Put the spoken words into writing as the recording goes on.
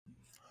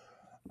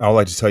I would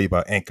like to tell you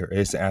about Anchor.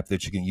 It's an app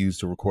that you can use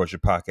to record your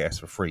podcast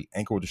for free.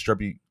 Anchor will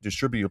distribute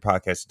your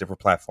podcast to different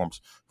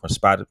platforms from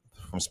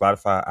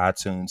Spotify,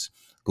 iTunes,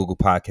 Google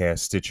Podcasts,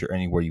 Stitcher,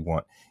 anywhere you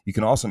want. You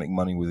can also make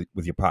money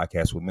with your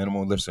podcast with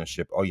minimal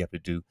listenership. All you have to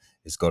do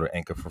is go to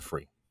Anchor for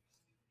free.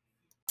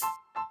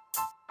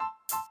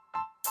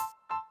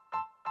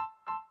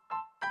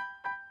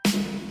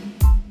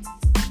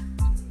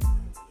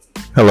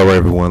 Hello,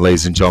 everyone,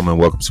 ladies and gentlemen.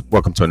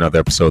 Welcome to another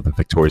episode of the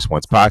Victorious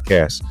Ones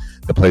podcast,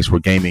 the place where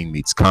gaming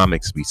meets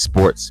comics, meets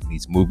sports,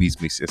 meets movies,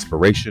 meets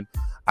inspiration.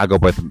 I go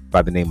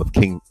by the name of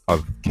King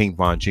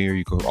Von Jr.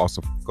 You can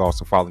also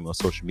follow me on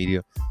social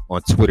media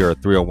on Twitter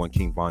at 301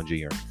 King Von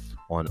Jr.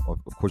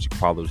 Of course, you can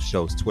follow the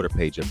show's Twitter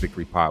page at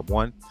Victory Pod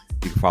 1.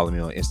 You can follow me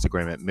on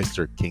Instagram at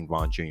Mr. King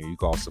Von Jr. You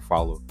can also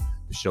follow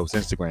the show's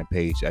Instagram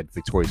page at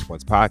Victorious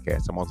Ones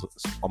podcast. I'm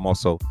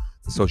also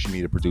the social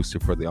media producer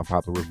for the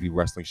unpopular review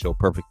wrestling show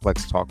Perfect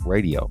Plex Talk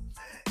Radio.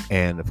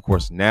 And of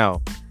course,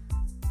 now,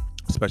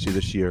 especially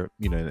this year,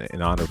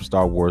 in honor of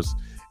Star Wars,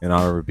 in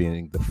honor of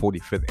being the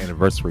 45th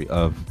anniversary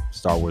of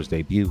Star Wars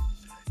debut,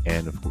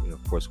 and of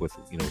course with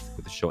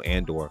the show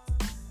Andor,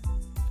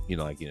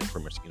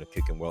 pretty much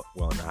kicking well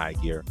in the high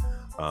gear,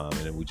 and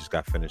then we just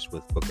got finished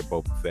with Book of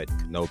Boba Fett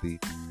and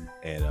Kenobi,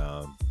 and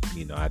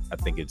I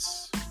think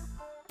it's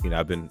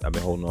I've been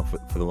holding on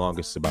for the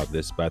longest about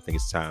this, but I think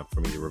it's time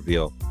for me to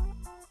reveal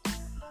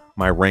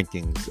my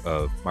ranking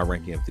of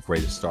the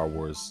greatest Star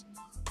Wars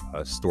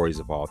stories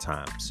of all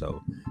time.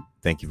 So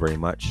thank you very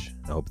much.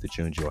 I hope that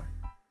you enjoy.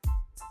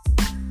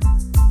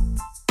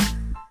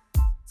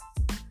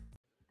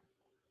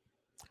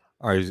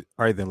 All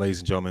right then, ladies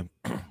and gentlemen,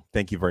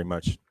 thank you very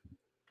much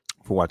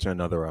for watching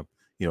another of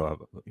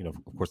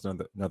course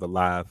another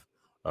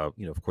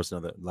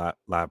live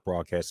live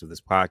broadcast of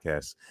this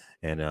podcast.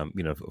 And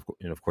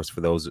of course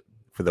for those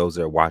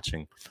that are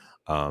watching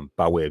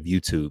by way of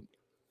YouTube,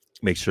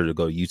 make sure to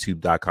go to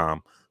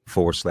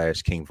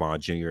youtube.com/King Von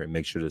Jr. and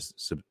make sure to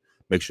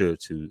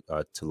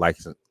like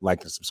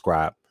and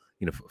subscribe,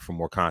 for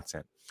more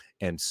content.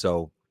 And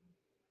so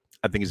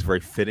I think it's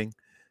very fitting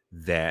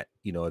that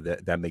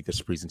that make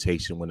this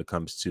presentation when it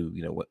comes to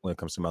when it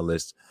comes to my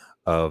list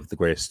of the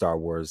greatest Star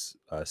Wars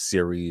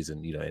series,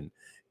 and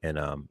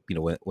when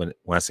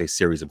I say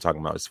series, I'm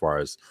talking about as far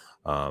as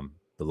the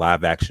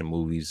live action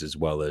movies, as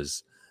well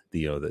as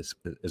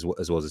as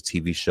well as the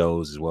TV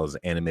shows, as well as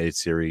the animated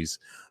series.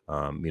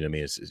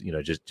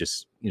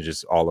 It's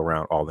just all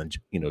around,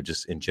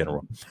 just in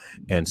general.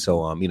 And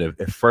so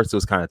at first it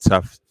was kind of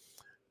tough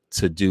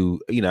to do.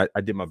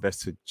 I did my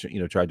best to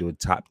try to do a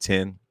top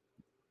 10,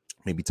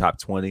 maybe top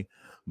 20,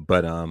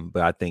 but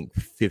I think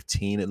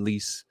 15 at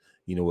least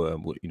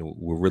will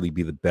really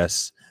be the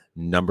best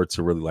number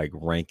to really like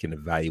rank and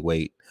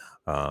evaluate,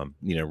 and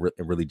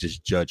really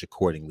just judge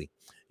accordingly,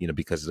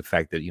 because of the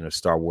fact that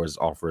Star Wars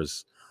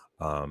offers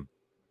so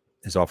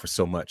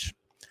much,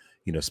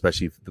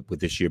 especially with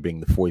this year being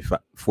the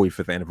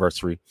 45th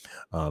anniversary.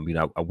 I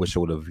wish I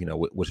would have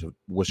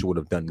wish I would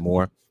have done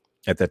more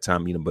at that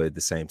time, but at the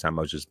same time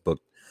I was just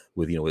booked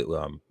with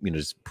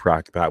just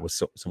preoccupied with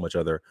so much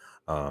other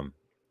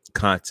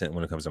content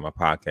when it comes to my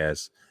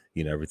podcast,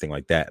 everything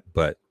like that.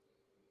 But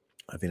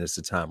I think it's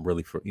the time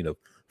really for me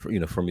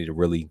to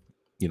really,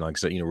 like I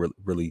said,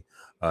 really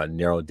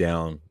narrow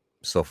down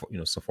so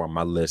far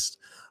my list,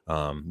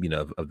 of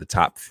the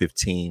top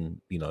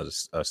 15,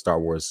 Star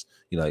Wars,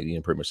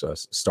 pretty much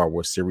Star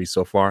Wars series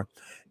so far.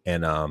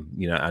 And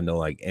I know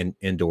like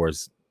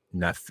Andor's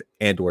not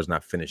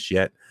finished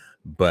yet,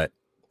 but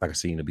like I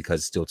said, because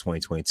it's still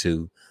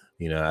 2022,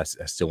 I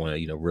still want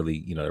to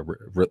really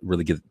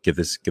really get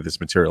this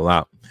material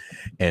out.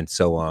 And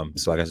so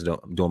like I said,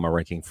 I'm doing my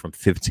ranking from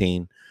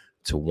 15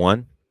 to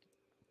 1.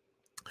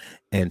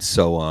 And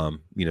so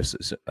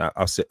so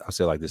I'll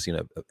say like this,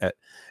 at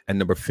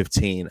number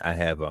 15 I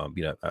have I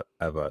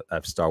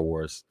have Star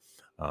Wars.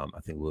 I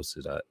think it was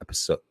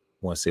episode,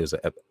 I want to say it was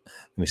let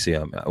me see, I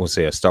want to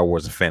say a Star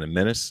Wars: The Phantom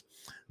Menace.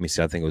 Let me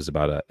see, I think it was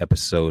about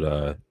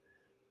episode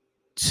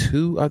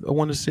 2. I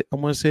want to say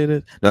it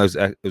is. No,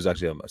 it was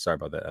actually sorry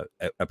about that,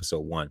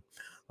 episode 1.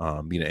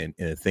 And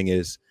the thing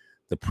is,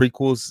 the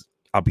prequels,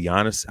 I'll be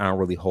honest, I don't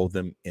really hold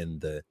them in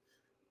the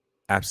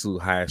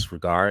absolute highest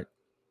regard.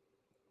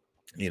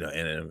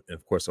 And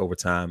of course over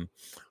time,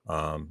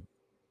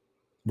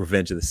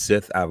 Revenge of the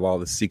Sith, out of all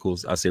the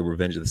sequels, I say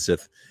Revenge of the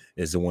Sith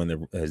is the one that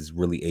has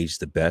really aged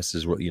the best.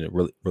 Is really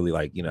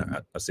like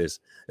I say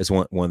it's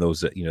one of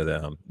those that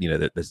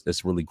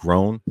that's really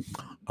grown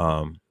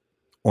on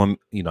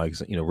like I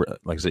said,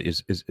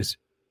 it's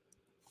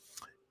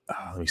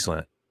let me slow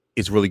down.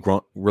 It's really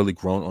grown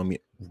on me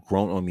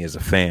as a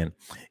fan.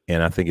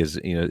 And I think it's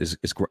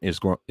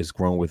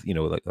grown with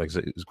like I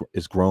said,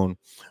 it's grown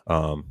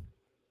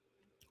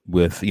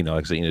with like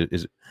I say,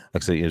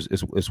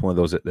 it's one of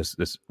those that's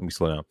let me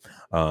slow down.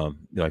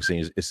 Like I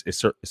say, it's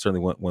certainly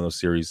one of those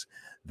series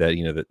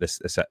that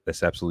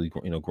that's absolutely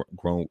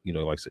grown,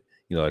 like I said,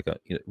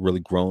 really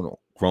grown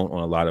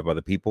on a lot of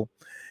other people.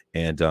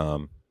 And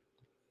man,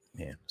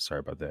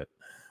 sorry about that.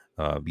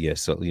 Yeah,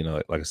 so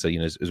like I said,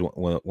 it's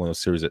one of those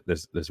series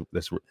that's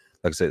like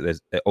I said,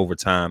 that over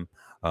time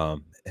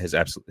has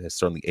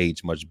certainly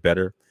aged much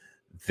better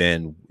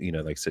than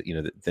like I said,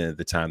 than at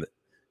the time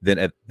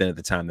that than at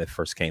the time that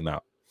first came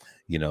out.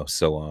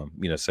 So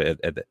so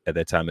at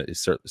that time it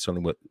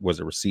certainly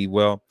wasn't received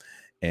well,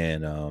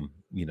 and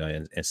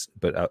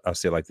but I'll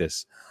say it like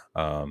this.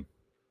 um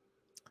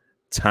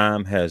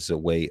Time has a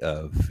way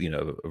of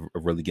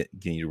of really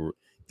getting you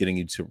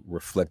to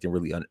reflect and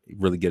really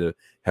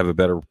have a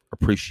better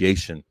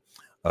appreciation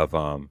of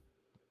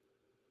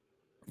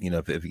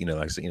if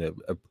like I said,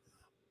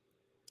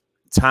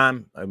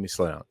 time. Let me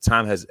slow down.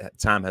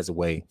 Time has a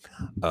way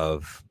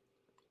of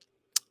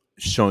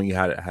showing you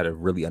how to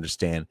really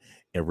understand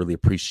and really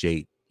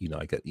appreciate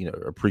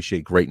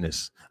appreciate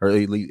greatness, or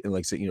like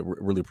I said,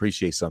 really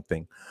appreciate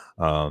something.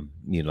 Like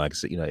I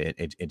said,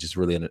 and just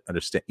really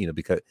understand,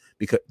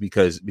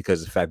 because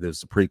the fact that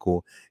it's a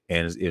prequel,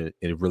 and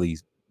it really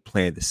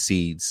planted the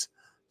seeds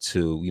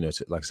to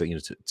like I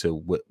said, to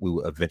what we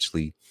will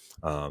eventually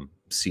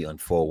see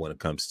unfold when it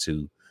comes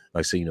to,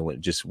 like I said,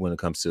 when it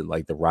comes to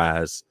like the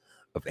rise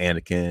of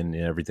Anakin and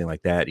everything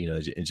like that,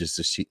 and just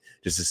to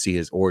see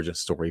his origin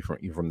story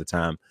from the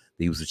time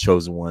that he was the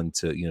chosen one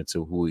to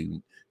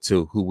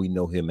to who we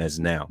know him as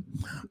now.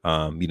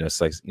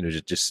 It's like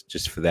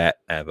just for that,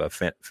 I have a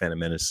Phantom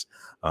Menace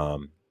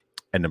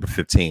at number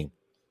 15.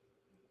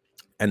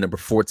 At number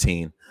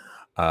 14,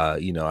 I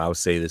would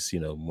say this,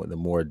 the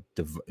more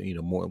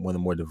more one of the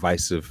more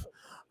divisive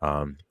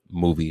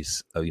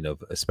movies,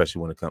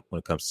 especially when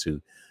it comes to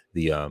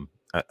the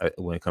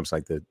when it comes to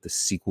like the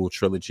sequel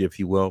trilogy, if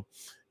you will.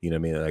 What I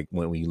mean? Like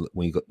when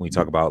you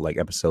talk about like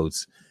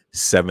episodes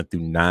 7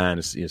 through 9,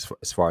 as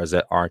far as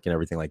that arc and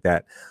everything like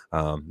that.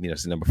 So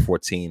number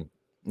 14,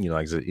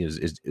 like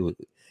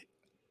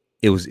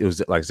it was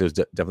like I said, it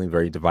was definitely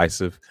very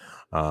divisive.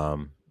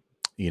 Saying,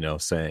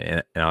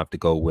 and I have to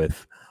go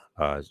with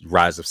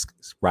Rise of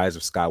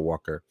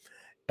Skywalker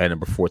at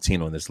number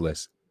 14 on this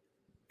list.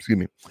 Excuse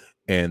me.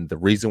 And the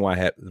reason why I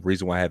have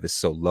it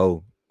so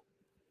low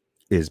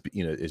is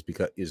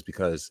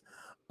because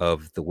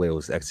of the way it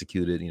was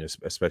executed.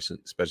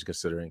 Especially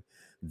considering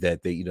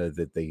that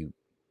they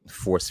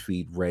force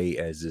feed Rey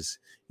as this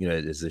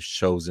as this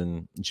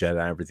chosen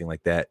Jedi, everything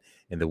like that,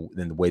 and the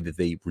way that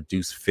they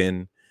reduce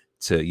Finn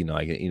to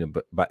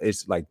but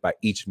it's like by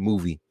each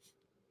movie,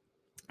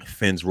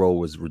 Finn's role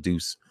was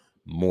reduced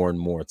more and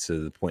more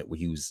to the point where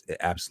he was an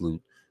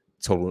absolute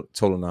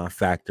total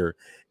non-factor.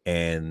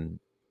 And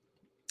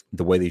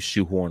the way they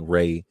shoehorn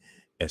Rey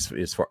as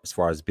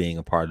far as being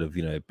a part of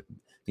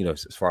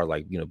as far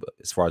like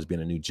as far as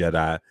being a new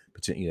Jedi,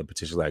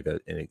 potentially like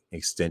an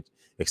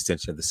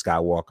extension of the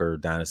Skywalker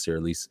dynasty, or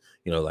at least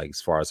like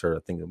as far as her, I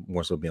think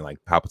more so being like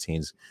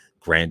Palpatine's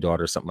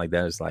granddaughter or something like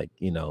that. It's like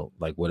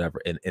like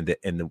whatever. And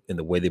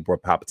the way they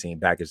brought Palpatine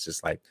back is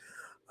just like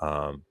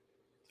I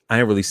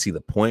didn't really see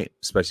the point,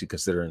 especially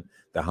considering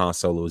that Han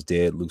Solo is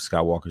dead, Luke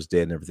Skywalker's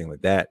dead, and everything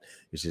like that.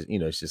 It's just,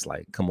 it's just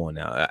like, come on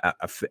now.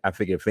 I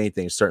figure if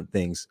anything, certain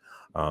things,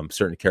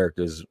 certain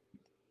characters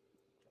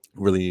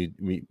really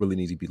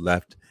need to be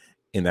left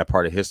in that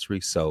part of history.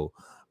 So,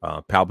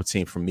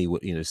 Palpatine for me,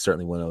 is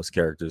certainly one of those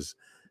characters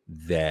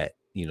that,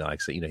 like I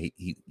said,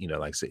 he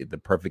like I said, the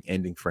perfect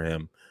ending for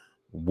him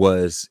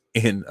was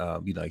in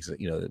like I said,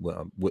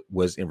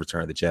 was in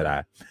Return of the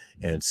Jedi.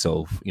 And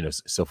so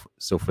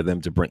so for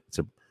them to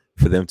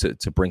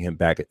bring him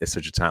back at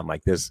such a time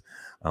like this,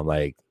 I'm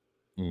like,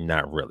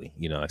 not really.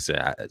 Like I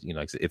said,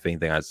 if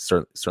anything, I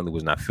certainly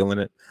was not feeling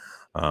it.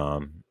 I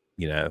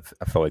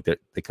felt like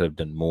they could have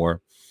done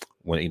more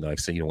when like I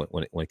said,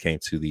 when it came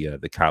to the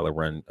Kylo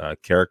Ren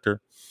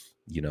character.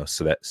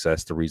 So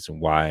that's the reason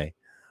why.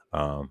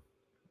 That,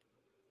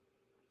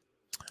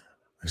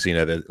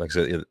 like I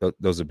said,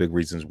 those are big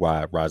reasons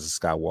why Rise of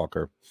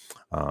Skywalker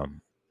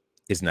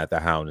is not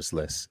that high on this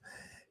list.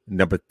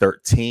 Number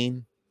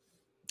 13.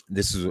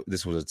 This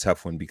was a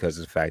tough one because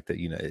of the fact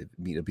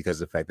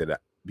that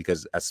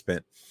because I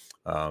spent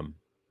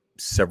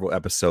several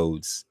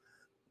episodes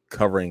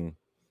covering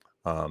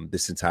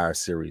this entire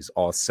series,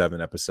 all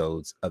 7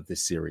 episodes of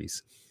this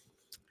series,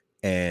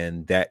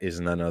 and that is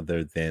none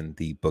other than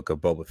the Book of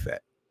Boba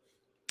Fett.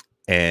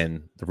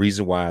 And the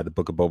reason why the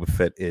Book of Boba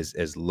Fett is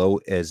as low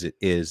as it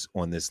is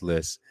on this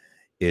list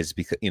is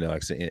because like I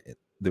said,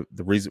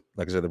 the reason,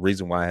 like I said, the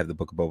reason why I have the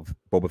Book of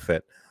Boba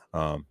Fett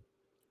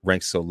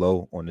ranked so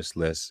low on this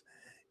list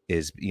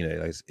is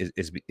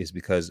is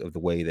because of the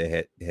way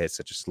they had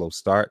such a slow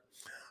start,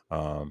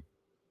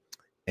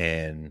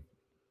 and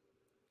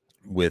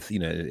with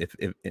if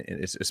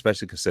it's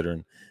especially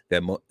considering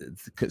that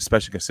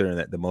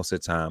the most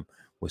of the time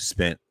was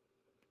spent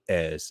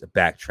as a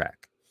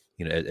backtrack,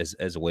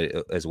 as a way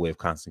of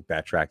constantly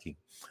backtracking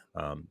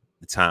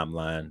the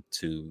timeline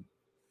to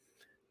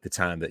the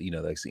time that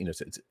like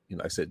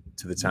I said,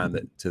 to the time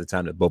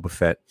that Boba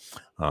Fett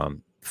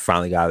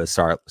finally got out of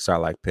the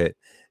Sarlacc pit.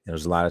 And there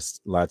was a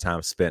lot of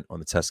time spent on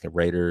the Tusken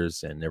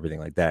Raiders and everything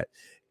like that.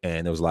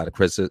 And there was a lot of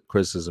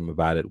criticism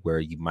about it, where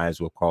you might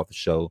as well call the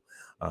show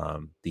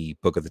the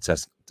Book of the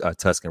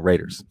Tusken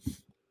Raiders.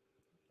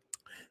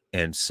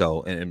 And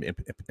so and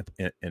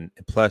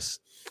plus,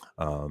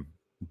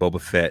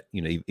 Boba Fett,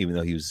 even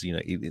though he was,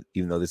 even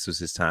though this was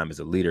his time as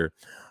a leader,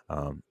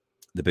 um,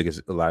 a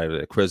lot of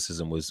the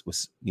criticism was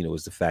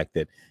the fact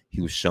that he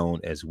was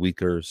shown as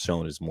weaker,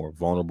 shown as more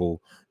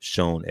vulnerable,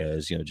 shown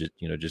as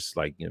just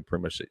like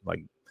pretty much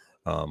like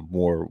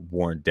more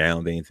worn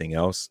down than anything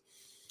else.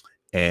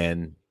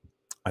 And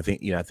I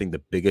think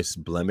the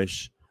biggest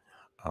blemish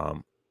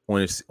um,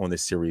 on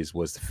this series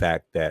was the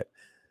fact that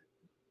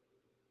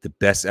the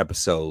best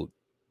episode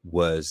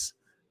was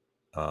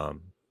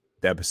um,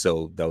 the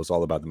episode that was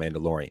all about the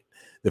Mandalorian.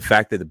 The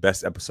fact that the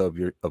best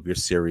episode of your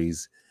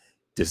series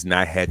does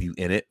not have you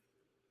in it,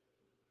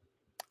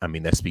 I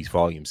mean, that speaks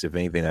volumes. If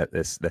anything,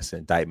 that's an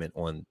indictment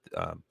on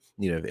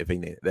if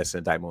anything, that's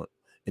an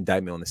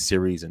indictment on the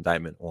series,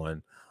 indictment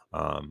on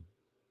um,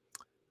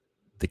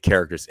 the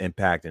character's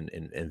impact and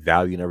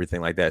value and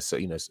everything like that. So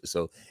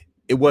so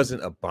it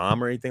wasn't a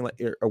bomb or anything like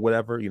or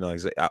whatever.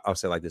 I'll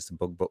say like this: the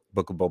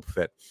book of Boba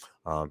Fett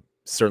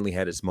certainly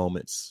had its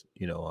moments,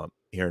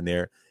 here and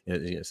there,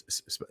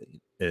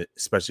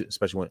 especially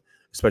when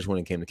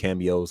it came to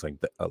cameos like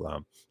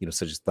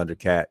such as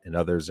Thundercat and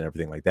others and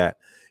everything like that.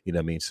 You know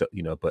what I mean? So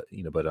but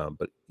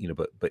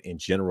in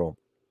general,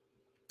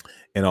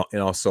 and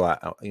also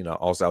I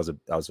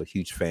was a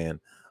huge fan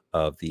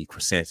of the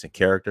Chrysanthemum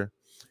character.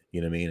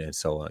 You know what I mean? And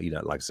so like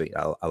I say,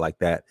 I like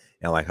that,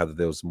 and I like how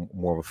there was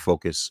more of a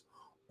focus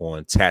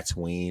on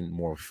Tatooine,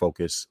 more of a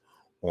focus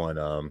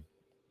on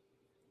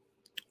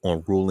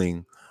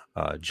ruling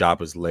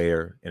Jabba's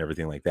lair and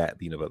everything like that.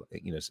 But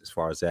as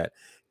far as that,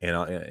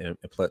 and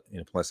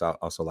plus I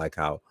also like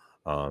how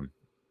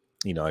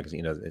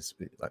it's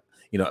like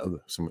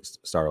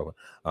start over.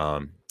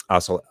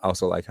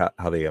 Also like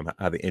how they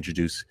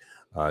introduce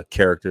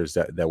characters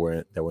that were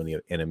in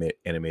the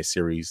anime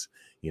series.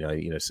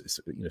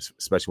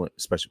 Especially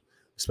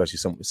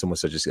someone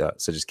such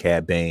as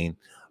Cad Bane,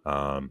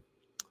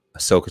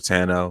 Ahsoka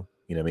Tano.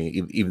 You know what I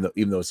mean? Even though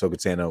Ahsoka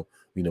Tano,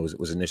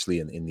 was initially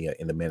in the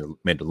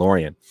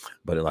Mandalorian,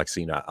 but like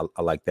so,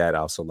 I like that. I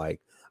also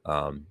like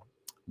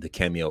the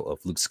cameo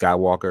of Luke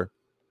Skywalker.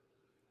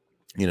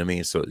 You know what I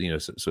mean? So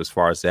so as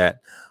far as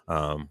that,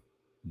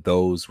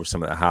 those were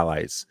some of the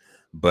highlights.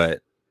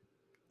 But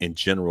in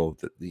general,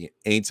 the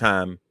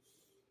anytime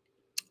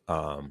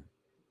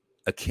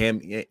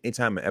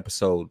anytime an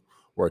episode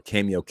or a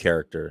cameo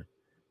character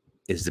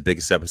is the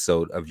biggest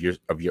episode of your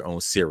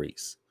own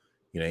series,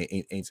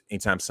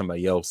 anytime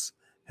somebody else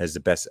has the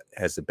best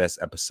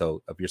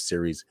episode of your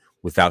series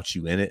without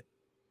you in it,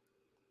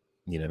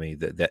 you know what I mean,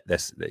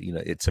 that's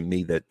it to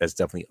me, that's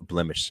definitely a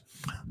blemish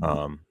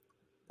on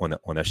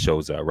that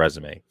show's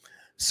resume.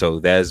 So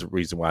that's the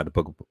reason why the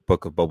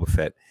book of Boba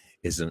Fett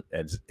is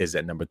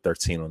at number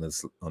 13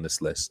 on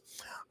this list.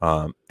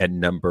 At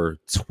number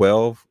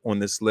 12 on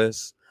this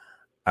list,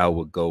 I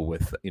would go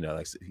with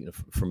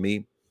for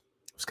me,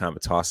 it's kind of a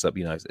toss up.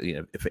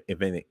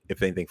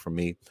 If anything for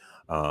me,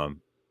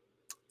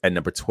 at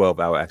number 12,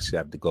 I would actually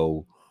have to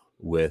go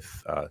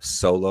with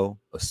Solo,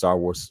 a Star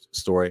Wars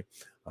story,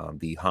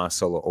 the Han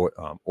Solo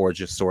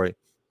origin story.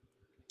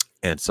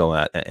 And so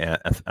I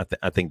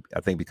think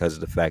because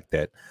of the fact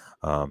that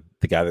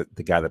the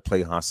guy that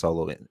played Han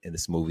Solo in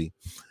this movie,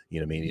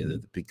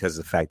 because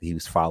of the fact that he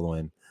was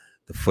following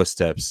the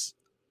footsteps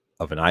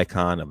of an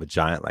icon, of a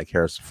giant like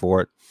Harrison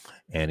Ford,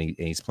 and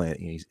he's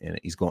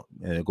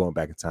going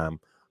back in time,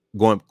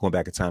 going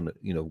back in time,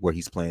 where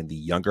he's playing the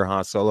younger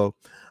Han Solo,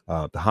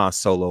 the Han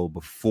Solo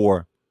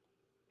before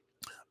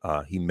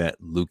he met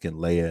Luke and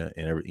Leia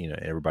and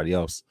everybody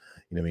else.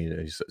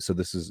 So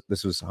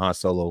this was Han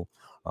Solo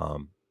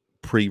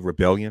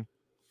pre-rebellion.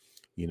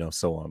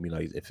 So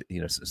if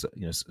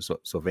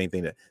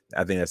anything, that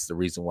I think that's the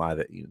reason why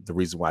to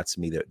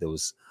me that there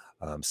was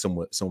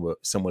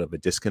somewhat of a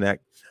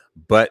disconnect.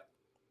 But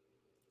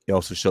it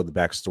also showed the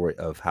backstory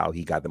of how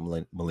he got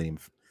the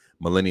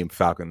Millennium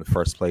Falcon in the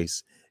first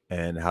place,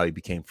 and how he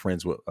became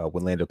friends with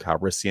Lando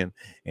Calrissian.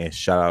 And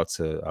shout out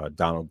to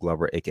Donald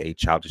Glover, aka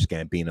Childish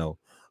Gambino,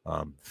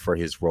 for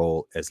his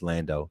role as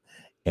Lando.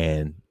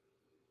 And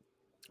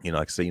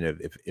like I say,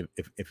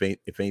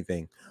 if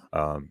anything,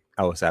 I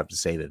would have to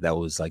say that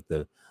was like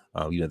that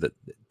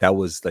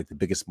was like the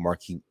biggest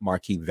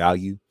marquee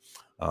value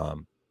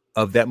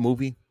of that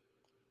movie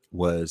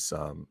was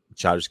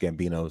Childish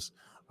Gambino's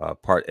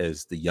part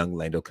as the young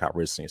Lando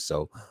Calrissian.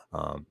 So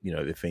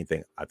if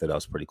anything, I thought that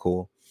was pretty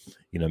cool.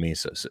 You know what I mean?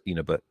 So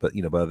but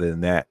other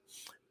than that,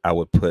 I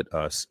would put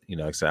like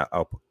I said,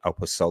 I'll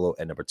put Solo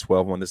at number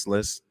 12 on this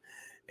list,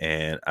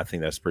 and I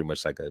think that's pretty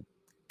much like a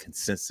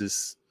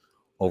consensus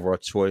overall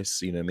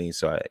choice. You know what I mean?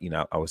 So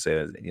I would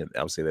say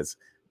that's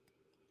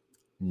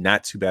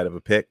not too bad of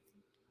a pick.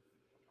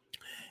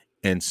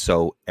 And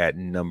so at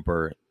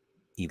number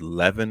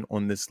 11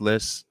 on this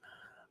list,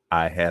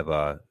 I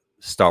have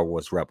Star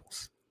Wars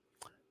Rebels.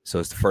 So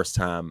it's the first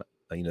time,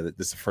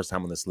 this is the first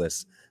time on this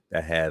list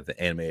that I have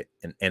an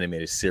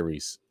animated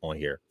series on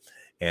here.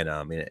 And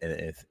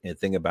the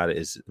thing about it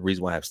is, the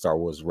reason why I have Star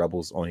Wars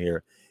Rebels on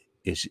here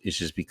is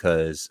just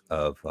because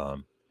of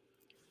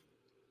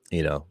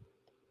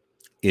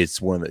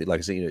it's one that, like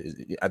I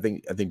said, I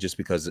think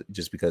because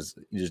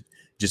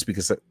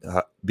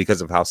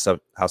of how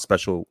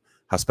special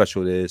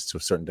it is to a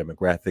certain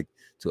demographic,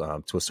 to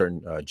a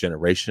certain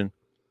generation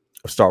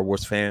of Star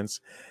Wars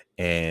fans,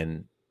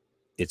 and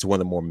it's one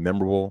of the more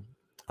memorable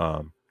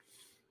um,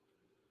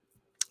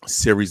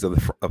 series of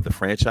the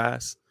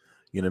franchise.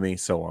 You know what I mean?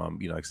 So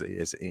like I say,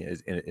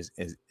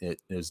 it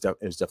was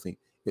definitely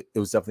let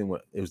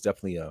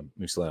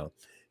me slow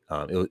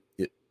down.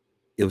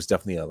 It was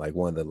definitely like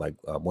one of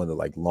the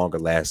like longer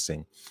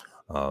lasting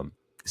um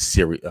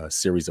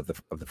series of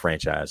the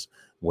franchise,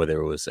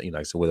 whether it was like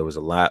I said, whether it was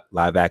a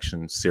live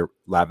action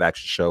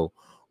show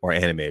or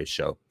animated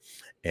show.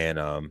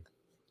 And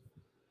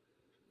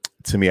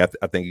to me, I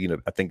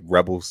think I think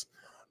Rebels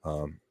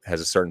has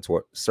a certain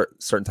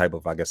type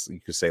of, I guess you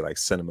could say, like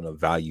sentimental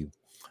value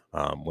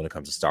when it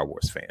comes to Star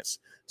Wars fans.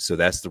 So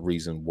that's the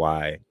reason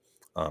why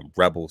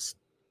Rebels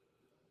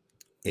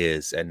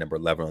is at number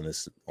 11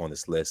 on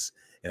this list.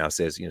 And I'll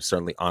say it's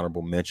certainly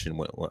honorable mention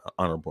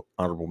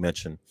honorable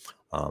mention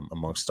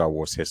among Star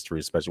Wars history,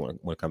 especially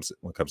when it comes to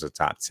the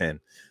top 10.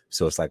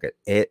 So it's like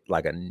a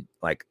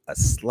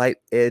slight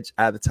edge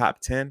out of the top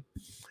 10.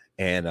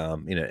 And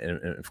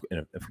and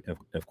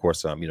of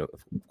course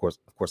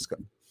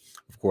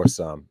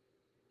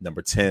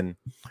number 10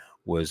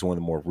 was one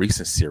of the more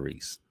recent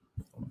series.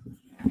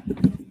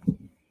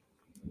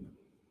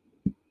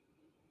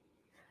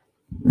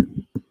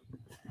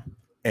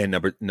 And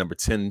number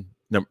 10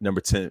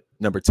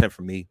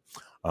 for me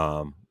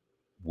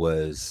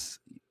was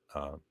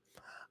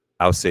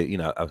I would say,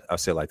 I'll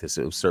say it like this: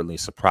 it was certainly a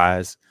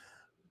surprise,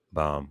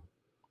 um,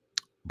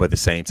 but at the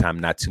same time,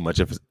 not too much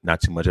of a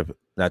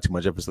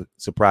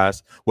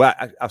surprise. Well,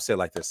 I'll say it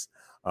like this: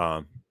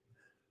 um,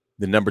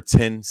 the number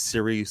 10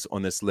 series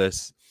on this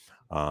list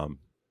um,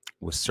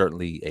 was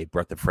certainly a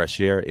breath of fresh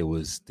air. It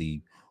was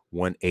the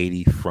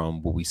 180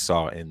 from what we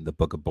saw in the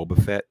Book of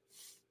Boba Fett,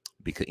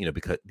 because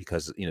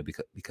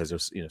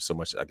there's so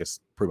much, I guess,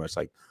 pretty much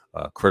like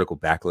critical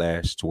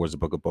backlash towards the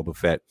Book of Boba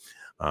Fett.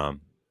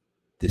 Um,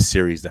 this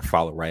series that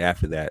followed right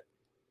after that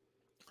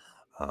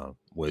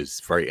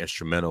was very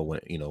instrumental when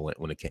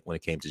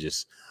it came to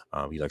just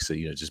like I said,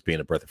 just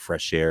being a breath of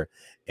fresh air,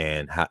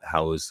 and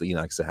how it was, like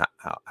I said,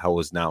 how it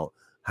was now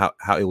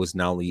how it was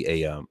not only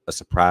a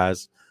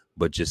surprise,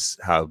 but just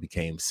how it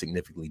became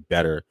significantly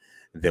better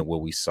than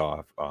what we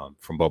saw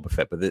from Boba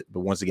Fett. But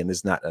once again, this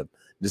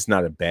is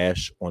not a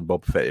bash on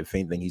Boba Fett. If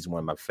anything, he's one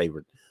of my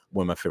favorite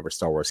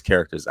Star Wars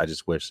characters. I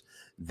just wish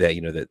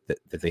that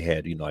that they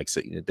had, like I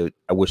said,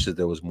 I wish that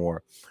there was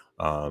more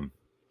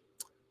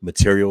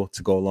material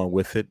to go along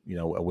with it.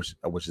 I wish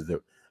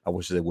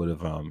they would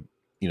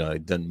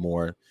have done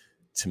more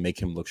to make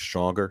him look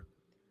stronger,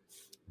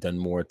 done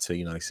more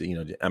to, like I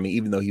said, I mean,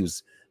 even though he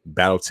was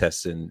battle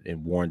tested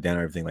and worn down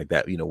and everything like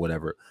that,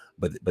 whatever,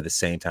 but at the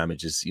same time, it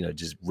just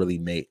just really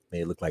made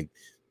it look like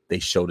they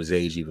showed his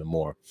age even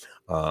more.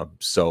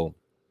 So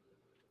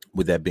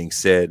with that being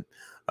said,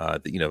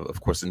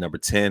 of course, the number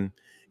 10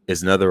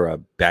 is another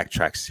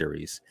backtrack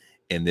series,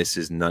 and this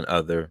is none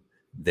other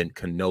than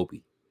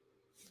Kenobi.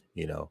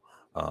 you know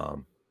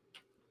um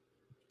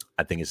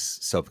I think it's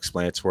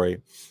self-explanatory,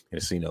 and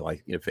it's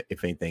like,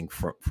 if anything,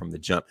 from the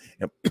jump,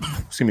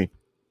 excuse me,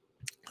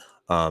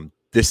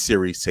 this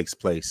series takes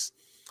place,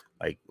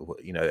 like,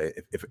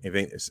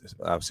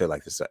 I would say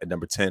like this, at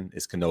number 10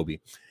 is Kenobi,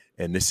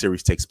 and this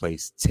series takes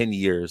place 10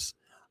 years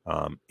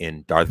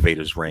in Darth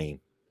Vader's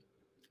reign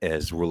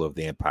as ruler of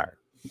the Empire.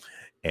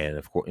 And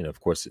of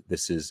course,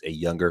 this is a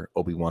younger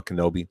Obi-Wan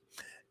Kenobi,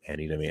 and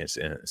what I mean.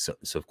 So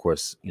of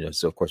course,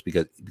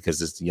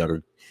 because it's the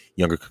younger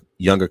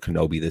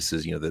Kenobi. This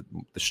is the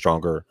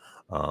stronger,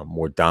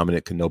 more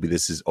dominant Kenobi.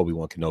 This is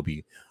Obi-Wan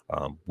Kenobi,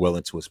 well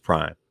into his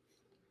prime,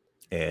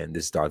 and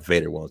this is Darth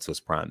Vader well into his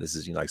prime. This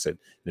is, like I said,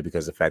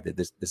 because of the fact that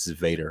this is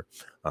Vader,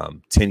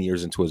 10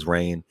 years into his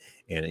reign,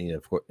 and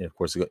of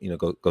course, goes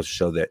to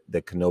show that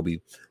Kenobi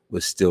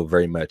was still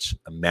very much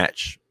a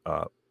match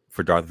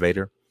for Darth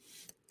Vader.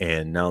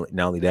 And not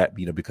only that,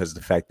 because of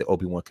the fact that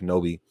Obi-Wan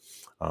Kenobi,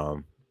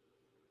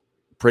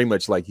 pretty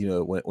much, like,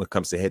 when it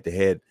comes to head to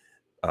head,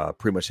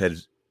 pretty much had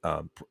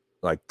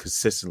like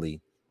consistently,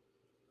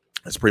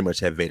 has pretty much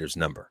had Vader's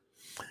number,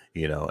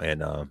 and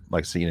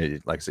like I said,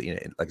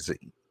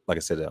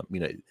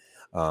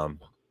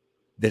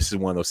 this is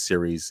one of those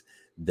series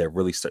that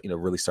really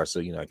starts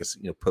to, I guess,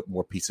 put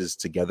more pieces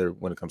together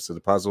when it comes to the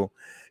puzzle,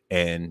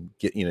 and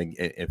get,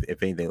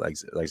 if anything, like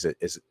I said,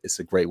 it's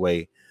a great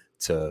way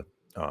to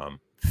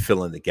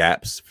fill in the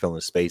gaps, fill in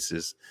the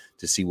spaces,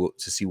 to see what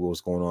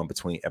was going on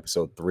between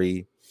episode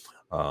 3,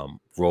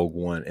 Rogue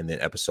One, and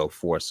then episode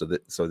 4. So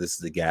this is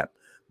the gap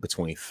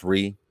between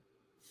 3,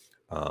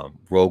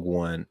 Rogue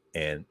One,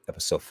 and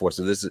episode 4.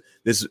 So this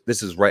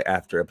is right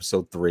after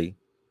episode 3,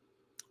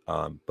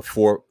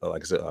 before,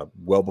 like I said,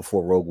 well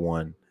before Rogue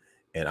One,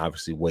 and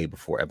obviously way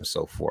before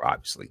episode 4,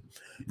 obviously,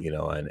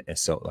 and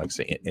so, like I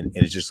say, and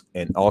it's just,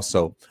 and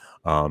also,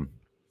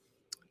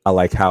 I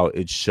like how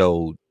it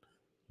showed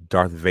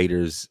Darth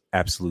Vader's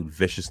absolute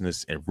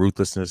viciousness and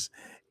ruthlessness,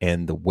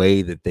 and the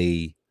way that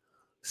they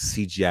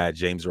CGI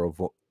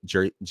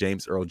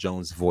James Earl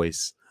Jones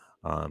voice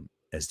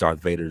as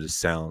Darth Vader to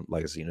sound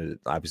like,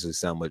 obviously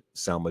sound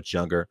much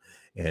younger,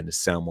 and to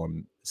sound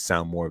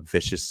more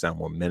vicious, sound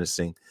more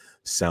menacing,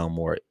 sound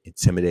more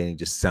intimidating,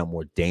 just sound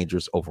more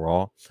dangerous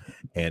overall.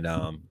 And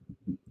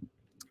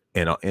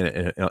and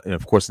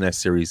of course in that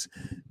series,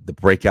 the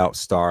breakout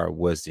star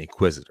was the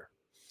Inquisitor,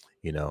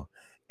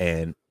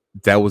 and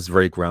that was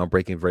very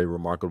groundbreaking, very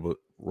remarkable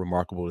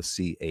to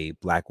see a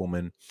Black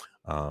woman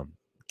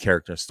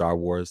character in Star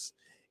Wars,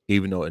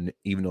 even though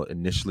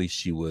initially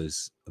she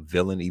was a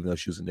villain, even though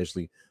she was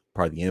initially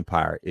part of the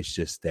Empire. It's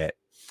just that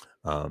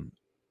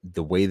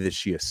the way that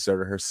she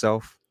asserted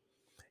herself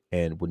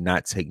and would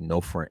not take no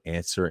for an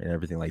answer and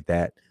everything like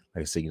that.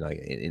 Like I said,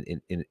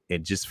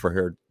 and just for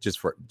her,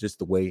 just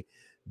the way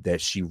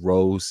that she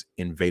rose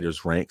in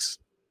Vader's ranks,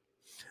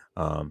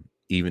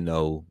 even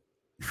though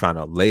we found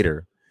out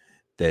later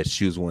that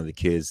she was one of the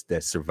kids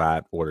that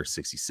survived Order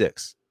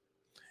 66,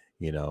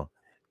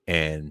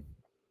 and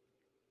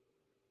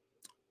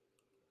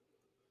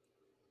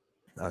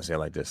I'll say it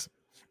like this.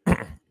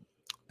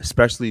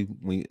 Especially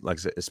when, like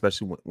I said,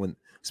 especially when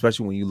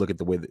you look at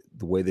the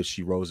way that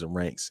she rose in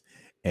ranks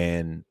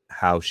and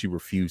how she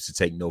refused to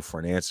take no for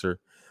an answer,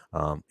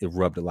 it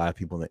rubbed a lot of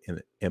people in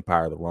the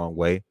Empire the wrong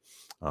way,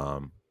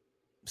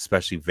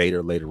 especially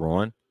Vader later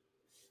on.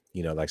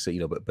 Like I said,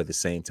 but at the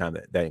same time,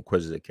 that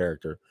Inquisitor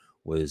character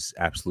was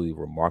absolutely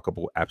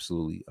remarkable,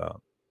 absolutely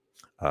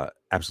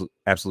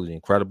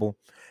incredible.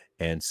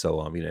 And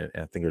so, and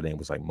I think her name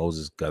was like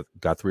Moses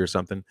Guthrie or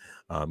something.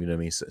 You know what I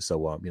mean? So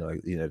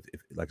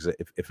like I said,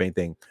 if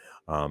anything,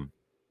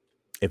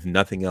 if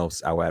nothing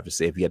else, I would have to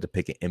say, if you had to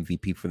pick an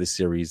MVP for the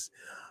series,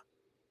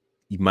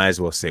 you might as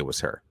well say it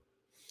was her.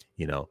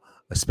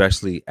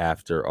 Especially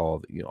after all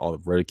the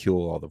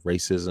ridicule, all the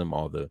racism,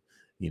 all the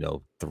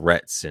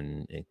threats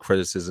and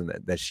criticism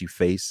that she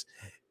faced,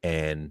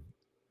 and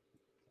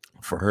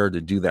for her to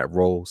do that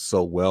role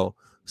so well,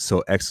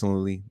 so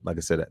excellently, like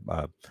I said,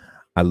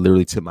 I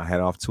literally tip my hat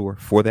off to her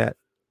for that,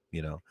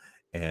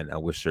 and I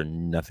wish her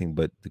nothing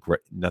but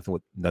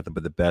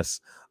the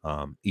best,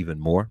 even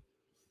more.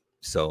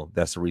 So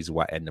that's the reason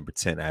why at number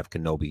 10 I have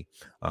Kenobi,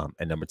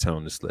 at number 10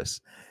 on this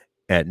list.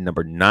 At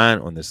number 9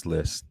 on this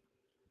list,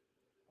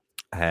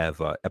 I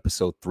have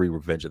Episode 3,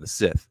 Revenge of the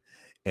Sith,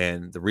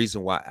 and the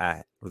reason why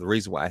I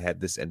had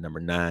this at number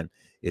 9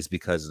 is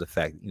because of the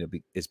fact,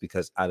 it's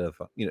because of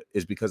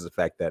the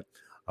fact that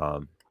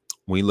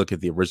when you look at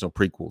the original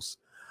prequels,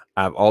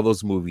 out of all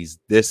those movies,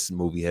 this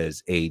movie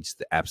has aged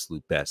the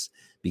absolute best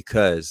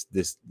because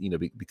this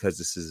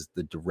is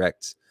the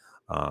direct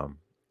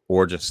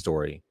origin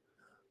story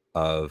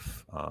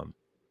of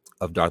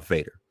Darth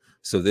Vader.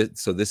 So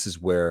this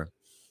is where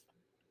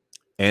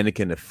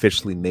Anakin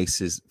officially makes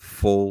his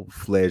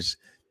full-fledged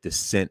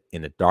descent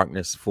into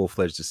darkness,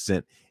 full-fledged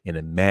descent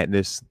into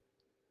madness,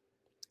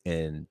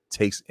 and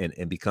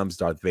becomes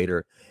Darth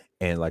Vader,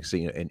 and like I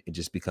say, and it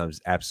just becomes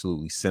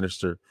absolutely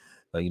sinister.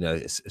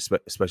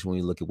 Especially when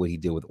you look at what he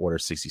did with Order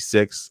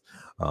 66,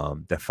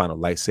 that final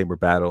lightsaber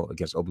battle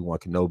against Obi-Wan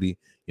Kenobi,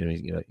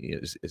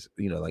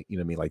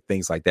 like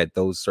things like that.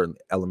 Those certain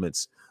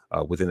elements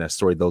within that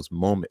story, those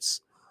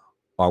moments,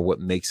 are what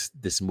makes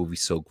this movie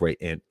so great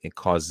and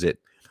causes it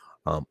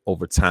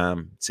over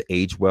time to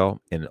age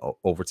well, and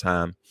over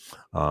time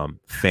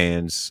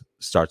fans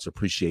start to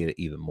appreciate it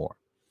even more.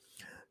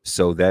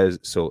 So that is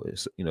so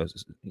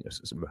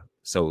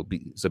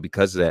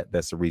because of that,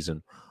 that's the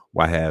reason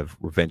why I have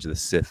Revenge of the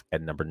Sith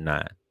at number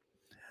 9.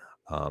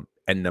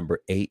 At number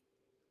 8,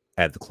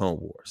 at the Clone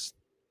Wars.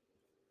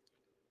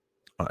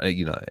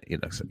 And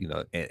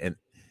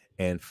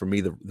for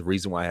me, the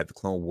reason why I have the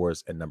Clone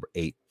Wars at number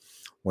 8,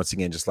 once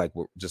again, just like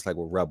with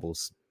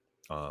Rebels,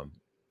 it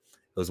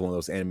was one of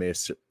those animated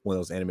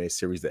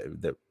series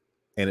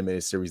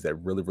that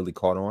really, really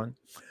caught on,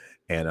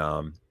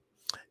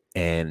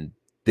 and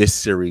this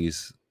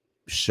series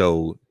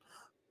showed,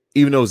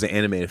 even though it was an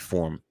animated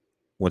form,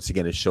 once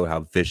again, it showed how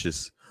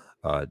vicious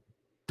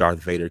Darth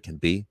Vader can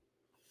be.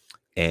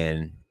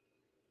 And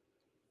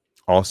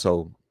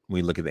also,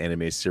 when you look at the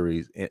animated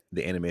series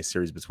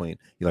between,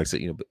 like I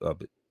said,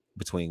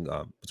 between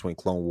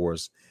Clone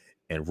Wars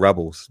and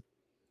Rebels,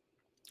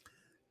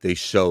 they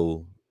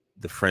show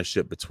the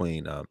friendship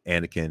between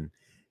Anakin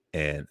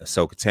and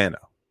Ahsoka Tano.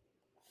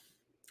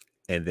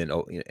 And then,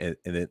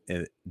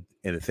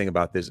 and the thing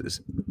about this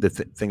is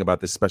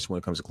especially when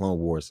it comes to Clone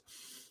Wars,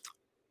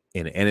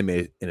 in an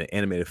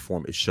animated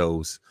form, it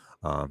shows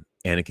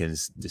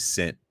Anakin's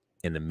descent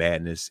into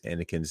madness,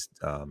 Anakin's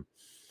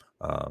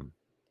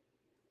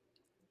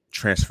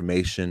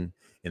transformation,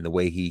 in the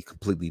way he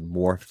completely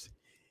morphed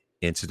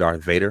into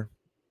Darth Vader.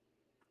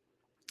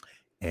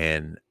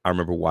 And I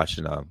remember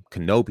watching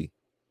Kenobi,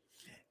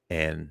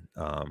 and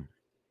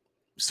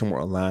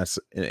somewhere online,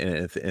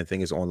 and the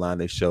thing is, online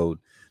they showed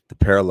the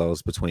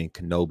parallels between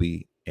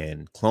Kenobi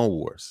and Clone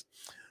Wars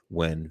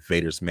when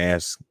Vader's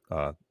mask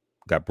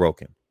got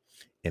broken,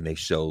 and they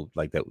showed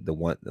like that the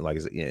one, like,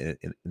 and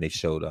they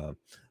showed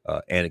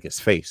Anakin's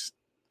face,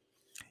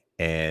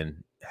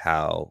 and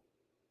how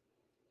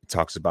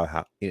talks about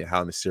how in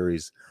the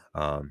series,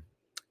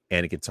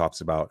 Anakin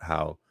talks about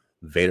how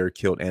Vader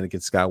killed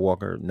Anakin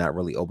Skywalker, not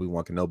really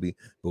Obi-Wan Kenobi. It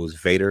was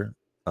Vader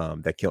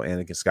that killed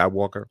Anakin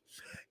Skywalker.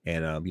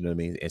 And you know what I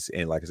mean?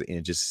 And like I said,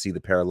 and just to see the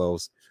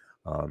parallels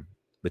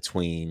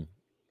between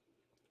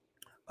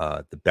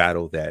the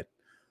battle that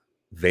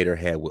Vader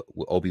had with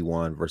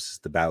Obi-Wan versus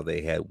the battle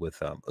they had with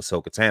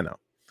Ahsoka Tano.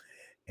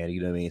 And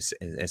you know what I mean?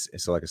 And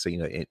so like I said, you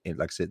know, and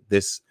like I said,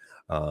 this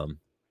in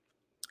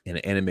an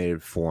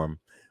animated form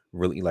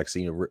really, like I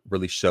said, you know,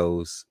 really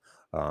shows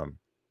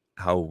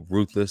how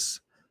ruthless,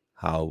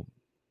 how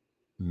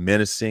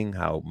menacing,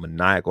 how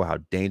maniacal, how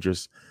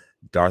dangerous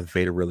Darth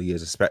Vader really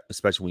is,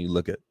 especially when you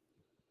look at,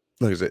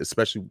 like I said,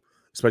 especially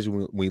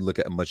when you look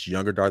at a much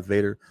younger Darth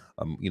Vader,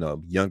 you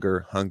know,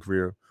 younger,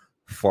 hungrier,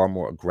 far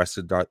more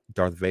aggressive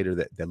Darth Vader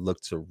that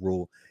looked to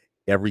rule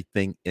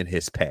everything in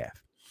his path.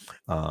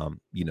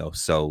 You know,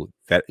 so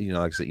that, you know,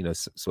 like I said, you know,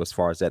 so as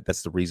far as that,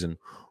 that's the reason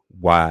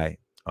why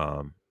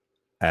I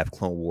have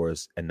Clone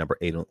Wars at number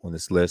 8 on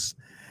this list.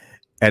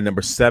 At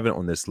number 7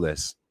 on this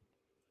list,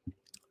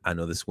 I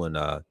know this one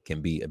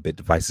can be a bit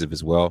divisive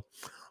as well,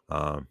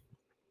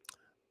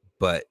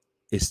 but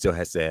it still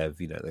has to have,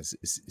 you know, it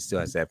still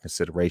has to have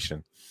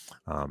consideration,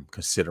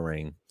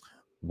 considering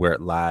where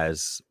it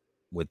lies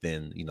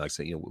within, you know, like I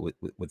said, you know,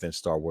 within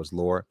Star Wars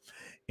lore,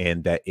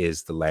 and that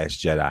is The Last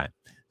Jedi.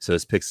 So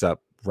this picks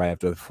up right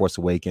after The Force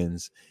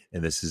Awakens,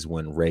 and this is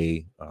when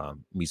Rey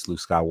meets Luke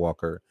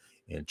Skywalker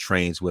and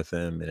trains with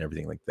him and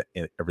everything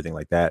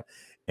like that,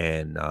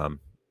 and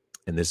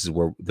this is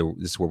where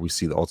we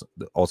see the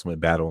ultimate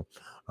battle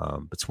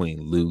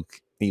between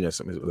Luke. You know,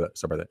 something about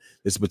that.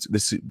 This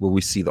is where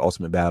we see the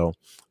ultimate battle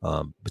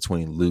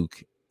between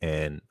Luke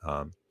and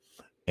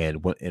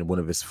one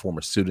of his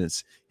former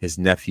students, his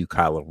nephew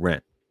Kylo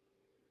Ren.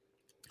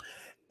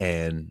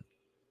 And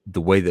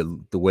the way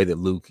that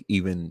Luke,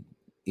 even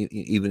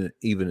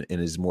in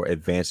his more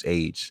advanced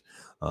age,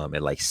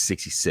 at like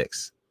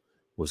 66,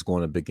 was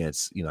going up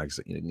against, you know, like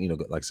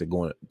I said,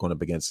 going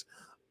up against,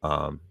 you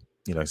know,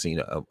 like I said, you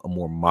know, a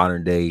more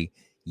modern day,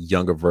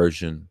 younger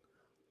version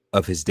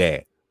of his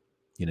dad.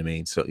 You know what I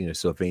mean? So, you know,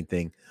 so if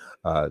anything,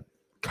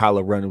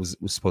 Kylo Ren was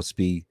supposed to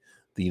be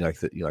the, you know,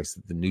 like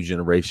the new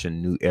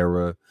generation, new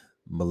era,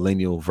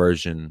 millennial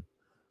version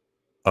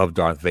of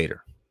Darth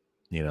Vader.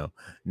 You know,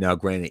 now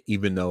granted,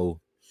 even though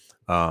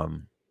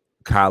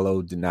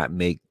Kylo did not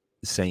make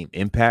the same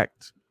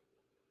impact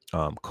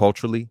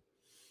culturally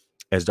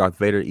as Darth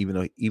Vader, even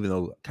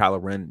though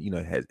Kylo Ren, you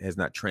know, has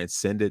not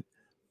transcended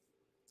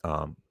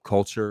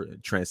culture,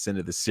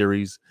 transcended the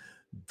series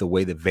the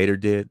way that Vader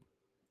did.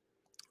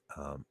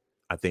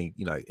 I think,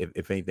 you know,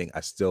 if anything,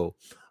 I still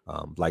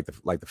like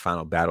the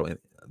final battle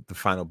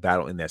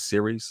in that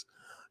series,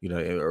 you know,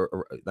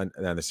 or not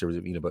in the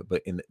series, you know,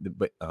 but in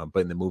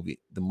the movie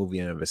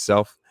in and of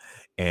itself.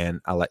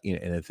 And I like, you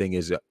know, and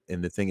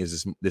the thing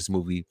is this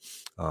movie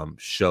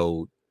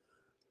showed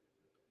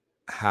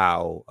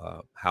how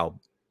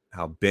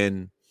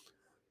Ben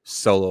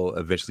Solo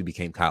eventually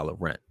became Kylo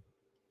Ren,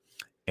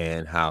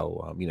 and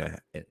how you know,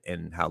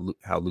 and how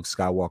Luke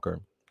Skywalker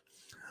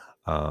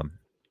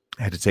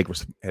had to take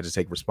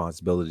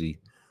responsibility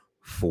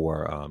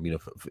for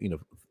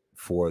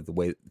for the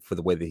way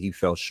that he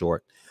fell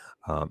short,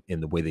 in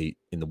the way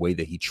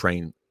that he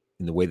trained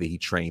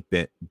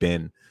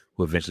Ben,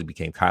 who eventually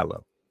became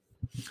Kylo.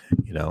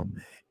 You know,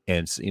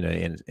 and you know,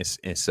 and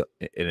so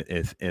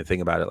and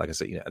think about it, like I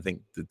said, you know, I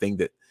think the thing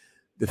that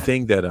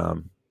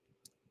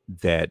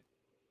that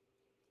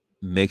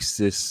makes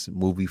this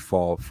movie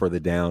fall further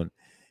down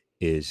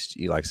is,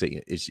 you know, like I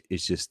say,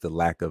 it's just the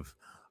lack of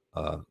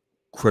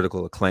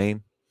critical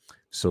acclaim.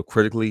 So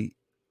critically,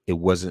 it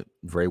wasn't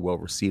very well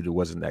received. It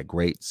wasn't that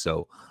great.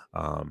 So,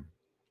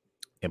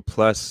 and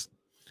plus,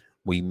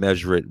 we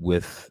measure it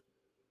with,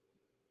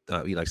 you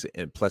know, like I said,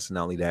 and plus,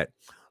 not only that,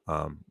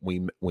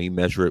 we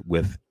measure it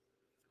with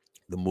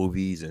the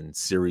movies and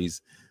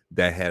series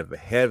that have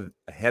ahead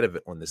of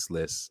it on this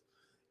list.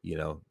 You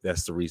know,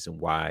 that's the reason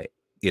why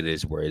it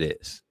is where it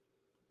is.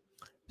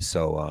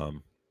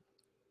 So,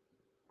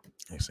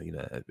 actually, you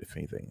know, if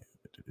anything,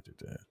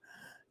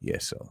 yeah.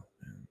 So.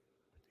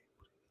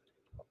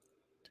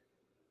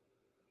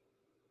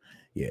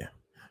 Yeah.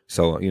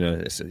 So, you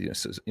know, so, you know,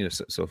 so, you know,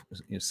 so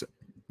let me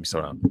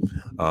slow down.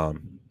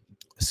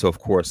 So of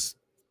course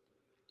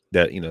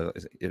that, you know,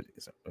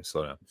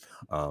 slow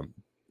down.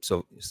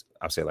 So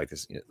I'll say it like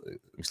this, you know,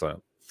 let me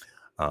slow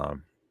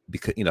down.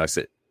 Because, you know, I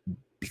said,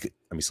 let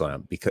me slow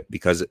down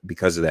because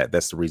of that.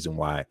 That's the reason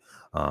why,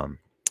 you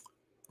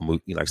know,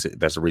 like I said,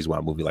 that's the reason why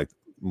a movie like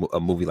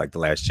The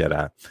Last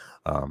Jedi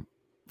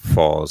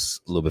falls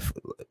a little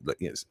bit.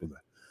 Yes,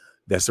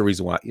 that's the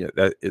reason why, you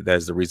know,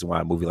 that's the reason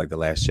why a movie like The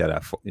Last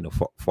Jedi, you know,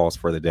 falls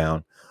further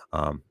down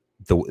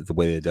the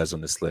way that it does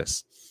on this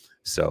list.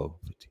 So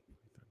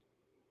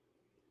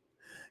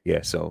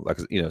yeah, so like,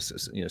 you know,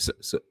 it's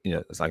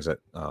like I said,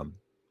 let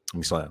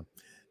me slow down.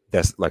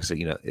 That's like I said,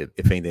 you know,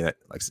 if anything,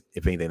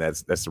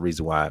 that's the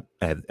reason why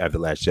I have The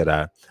Last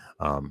Jedi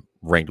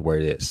ranked where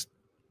it is.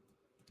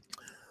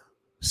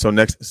 So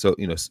next, so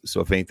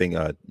so if anything,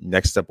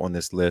 next up on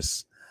this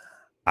list,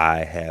 I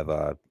have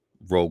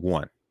Rogue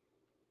One,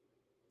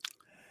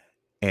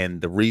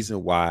 and the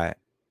reason why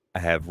I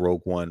have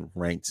Rogue One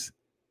ranked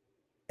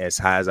as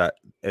high as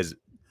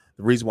the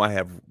reason why I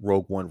have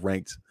Rogue One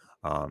ranked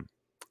um,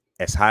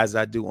 as high as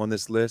I do on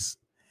this list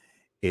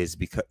is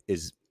because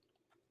is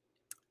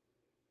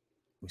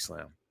we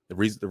slam the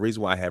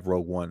reason why I have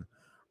Rogue One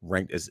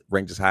ranked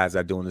as high as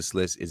I do on this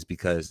list is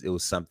because it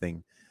was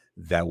something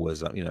that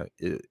was I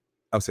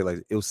would say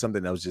like it was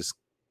something that was just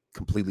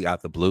completely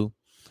out the blue,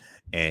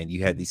 and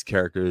you had these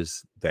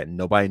characters that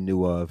nobody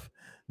knew of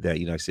that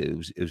like I said it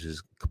was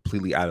just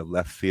completely out of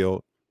left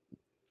field.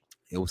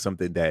 It was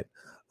something that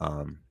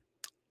um,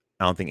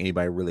 I don't think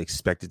anybody really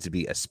expected to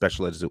be as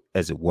special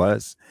as it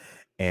was,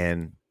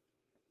 and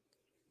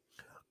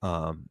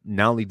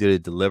not only did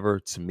it deliver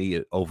to me,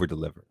 it over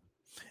delivered.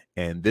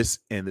 And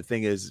the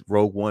thing is,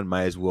 Rogue One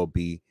might as well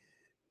be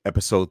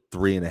episode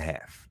 3.5,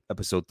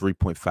 episode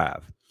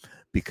 3.5,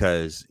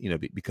 because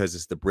because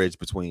it's the bridge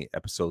between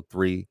episode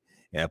 3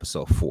 and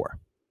episode 4.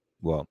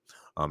 Well,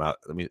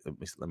 let me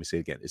say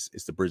it again.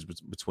 It's the bridge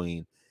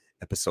between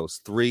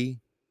episodes 3,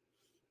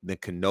 then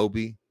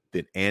Kenobi,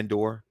 then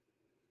Andor,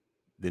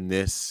 then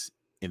this,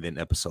 and then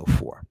episode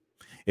 4.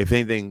 If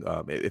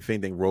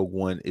anything, Rogue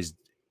One is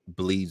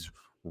bleeds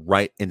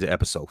right into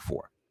episode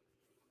 4.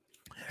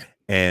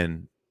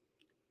 And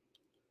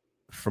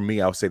for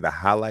me, I would say the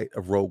highlight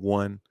of Rogue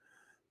One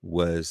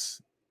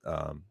was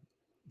um,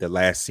 the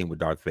last scene with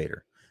Darth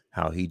Vader,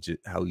 how he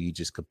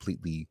just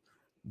completely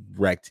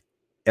wrecked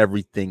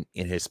everything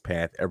in his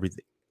path,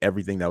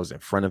 everything that was in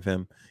front of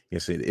him.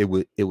 Yes, it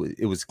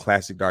was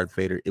classic Darth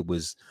Vader. It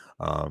was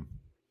um,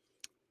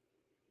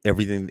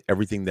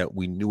 everything that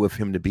we knew of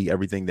him to be,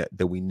 everything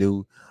that we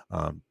knew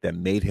that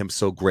made him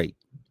so great.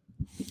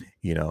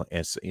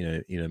 And so,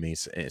 what I mean.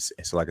 So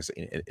like I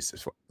said,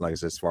 like I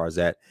said, as far as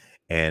that,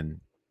 and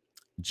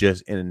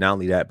and not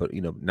only that, but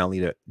not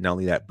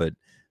only that, but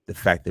the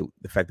fact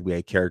that we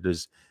had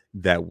characters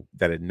that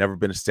had never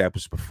been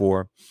established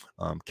before,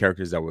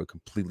 characters that were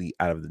completely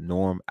out of the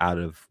norm, out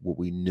of what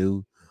we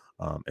knew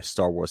as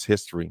Star Wars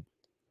history,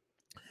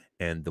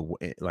 and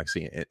like I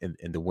say,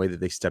 and the way that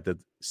they stepped up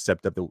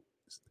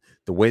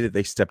the way that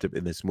they stepped up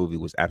in this movie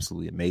was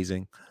absolutely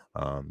amazing.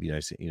 Like I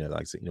said,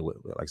 like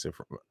I said,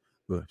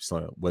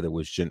 so whether it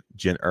was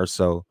Jen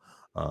Urso,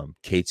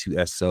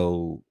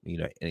 K2SO,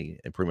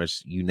 and pretty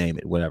much you name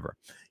it, whatever.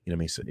 What I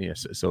mean?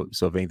 So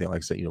if anything, like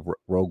I said,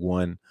 Rogue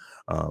One,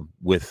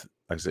 with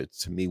like I said,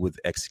 to me, with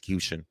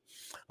execution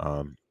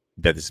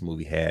that this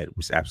movie had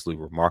was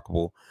absolutely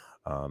remarkable.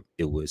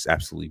 It was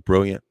absolutely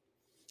brilliant,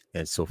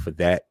 and so for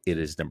that, it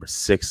is number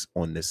 6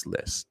 on this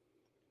list.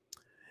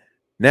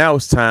 Now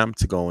it's time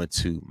to go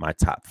into my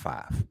top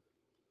 5.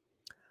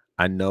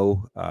 I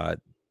know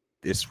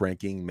this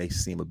ranking may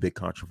seem a bit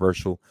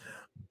controversial,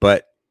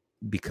 but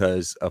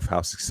because of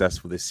how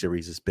successful this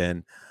series has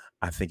been,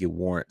 I think it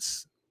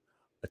warrants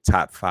a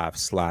top 5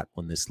 slot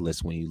on this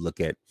list when you look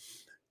at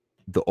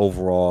the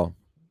overall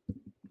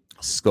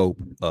scope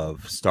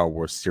of Star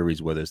Wars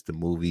series, whether it's the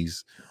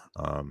movies,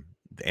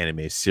 the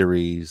animated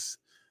series,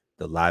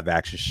 the live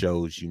action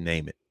shows, you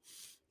name it.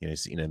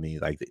 What I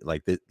mean?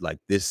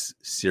 This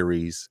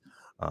series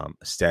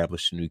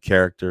established a new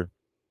character,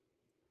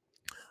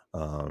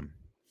 um,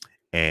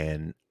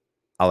 and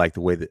I like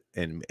the way that,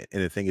 and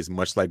the thing is,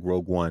 much like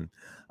Rogue One,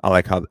 I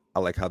like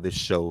how this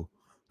show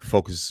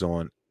focuses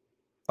on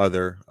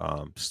other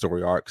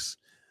story arcs,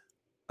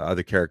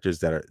 other characters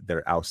that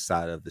are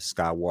outside of the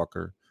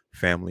Skywalker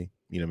family.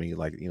 What I mean?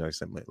 Like I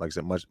said,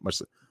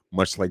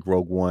 much like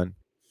Rogue One,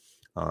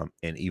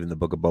 and even the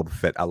Book of Boba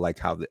Fett. I like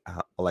how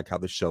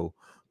the show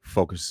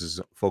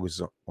focuses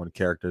on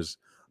characters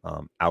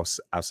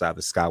outside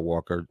the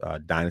Skywalker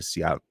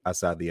dynasty,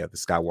 outside the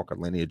Skywalker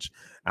lineage,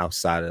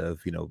 outside of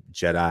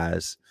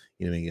Jedi's.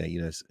 What I mean?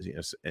 And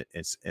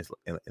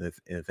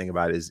the thing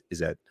about it is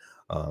that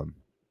um,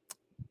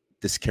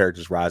 this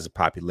character's rise of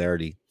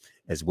popularity,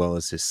 as well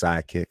as his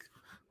sidekick,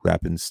 who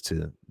happens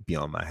to be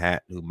on my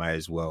hat,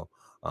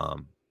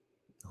 um,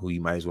 who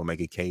you might as well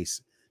make a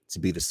case to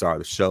be the star of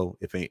the show.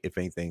 If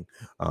anything,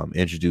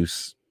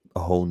 introduce a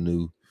whole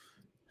new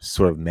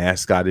sort of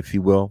mascot, if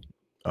you will.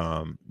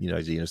 Like,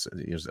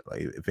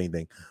 if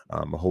anything,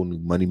 a whole new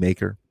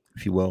moneymaker,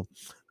 if you will.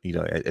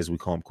 As we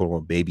call him, quote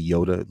unquote, Baby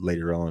Yoda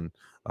later on.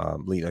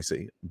 Like I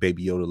say,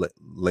 Baby Yoda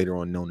later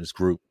on known as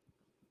Groot.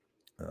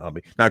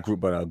 Not Groot,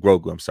 but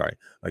Grogu. I'm sorry.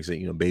 Like I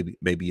said, Baby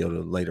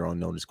Yoda later on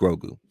known as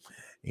Grogu.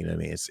 What I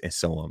mean? And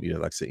so on.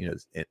 Like I said,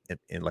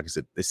 and like I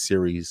said, this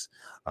series,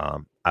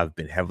 I've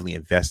been heavily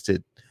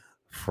invested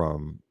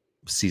from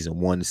season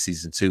 1 to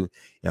season 2,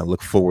 and I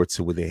look forward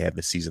to what they have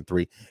in season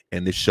 3.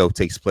 And this show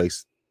takes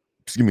place.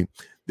 Excuse me.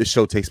 This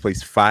show takes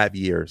place 5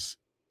 years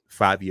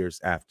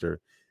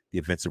after the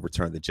events of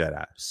Return of the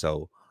Jedi.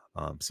 So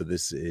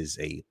this is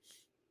a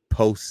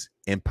post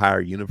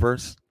Empire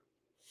universe,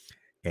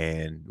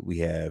 and we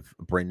have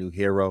a brand new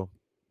hero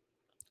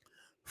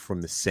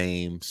from the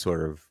same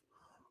sort of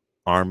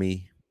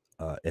army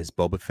as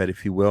Boba Fett,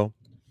 if you will.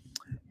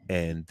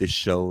 And this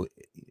show,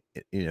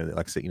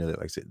 like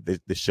I said,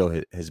 this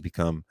show has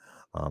become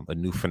a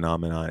new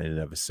phenomenon in and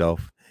of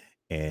itself,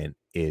 and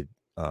it,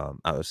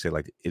 I would say,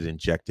 like, it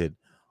injected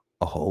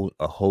a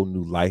whole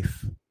new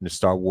life into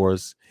Star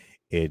Wars.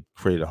 It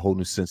created a whole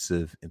new sense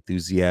of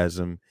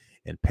enthusiasm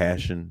and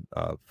passion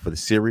for the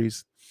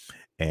series,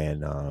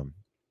 and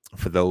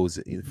for those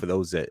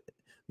that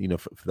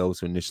for those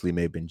who initially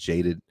may have been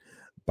jaded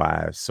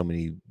by so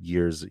many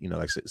years,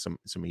 like I said,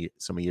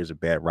 some years of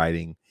bad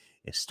writing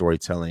and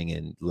storytelling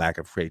and lack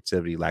of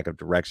creativity, lack of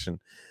direction.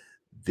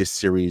 This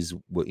series,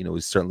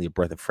 was certainly a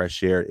breath of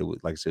fresh air. It was,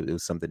 like I said, it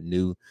was something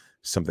new,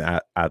 something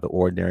out of the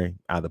ordinary,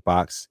 out of the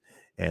box,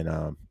 and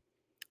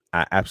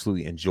I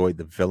absolutely enjoyed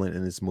the villain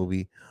in this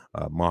movie,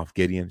 Moff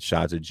Gideon.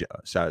 Shout out to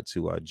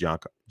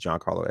Giancarlo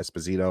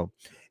Esposito,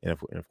 and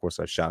of course,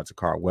 shout out to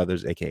Carl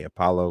Weathers, aka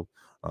Apollo.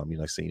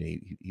 Like I say,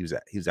 he was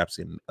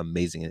absolutely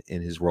amazing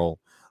in his role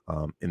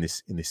in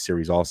this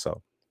series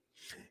also.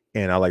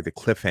 And I like the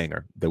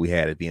cliffhanger that we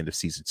had at the end of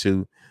season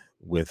 2,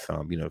 with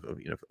of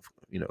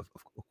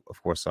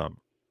course,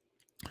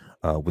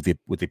 with the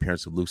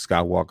appearance of Luke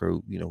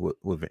Skywalker,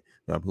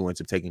 who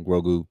ends up taking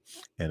Grogu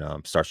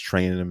and starts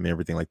training him and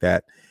everything like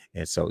that.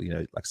 And so,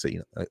 like I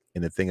said,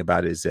 and the thing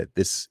about it is that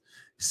this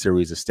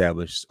series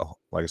established,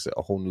 like I said,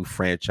 a whole new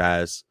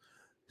franchise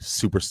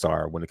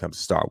superstar when it comes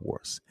to Star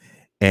Wars.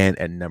 And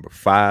at number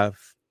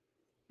 5,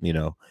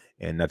 and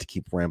not to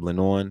keep rambling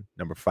on,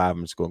 number 5,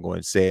 I'm just going to go ahead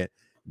and say it: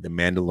 The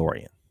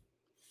Mandalorian.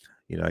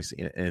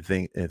 And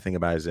the thing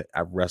about it is that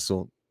I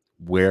wrestled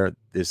where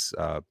this,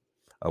 like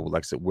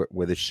I said,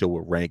 where this show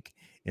would rank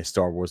in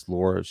Star Wars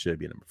lore. Should it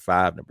be number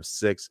 5, number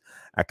 6?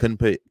 I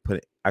couldn't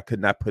I could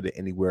not put it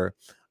anywhere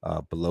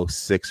below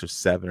 6 or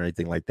 7 or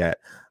anything like that.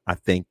 I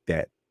think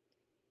that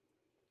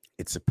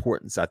its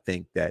importance, I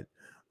think that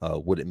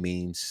what it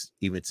means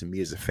even to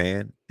me as a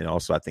fan, and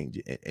also I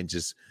think, and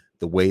just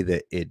the way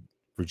that it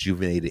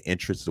rejuvenated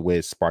interest, the way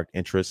it sparked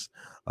interest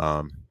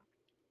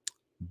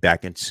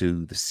back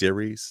into the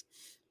series,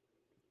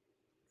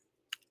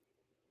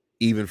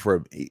 even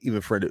for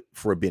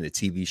it being a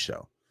TV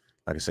show.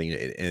 Like I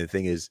say, and the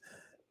thing is,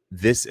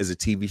 this as a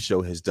TV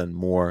show has done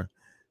more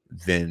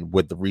than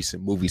what the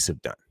recent movies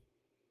have done.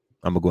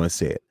 I'm gonna go and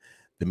say it.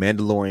 The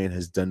Mandalorian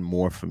has done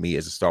more for me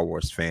as a Star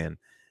Wars fan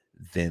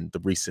than the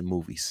recent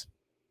movies,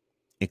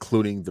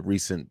 including the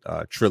recent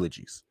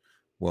trilogies.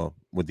 Well,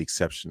 with the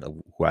exception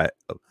of what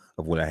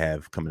I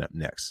have coming up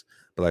next.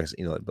 But like I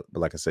said, but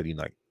like I said,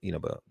 but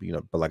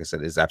like I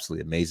said, it's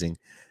absolutely amazing.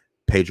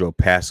 Pedro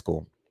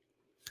Pascal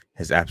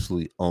has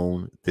absolutely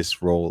owned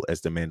this role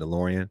as the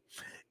Mandalorian,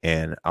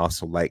 and I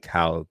also like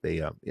how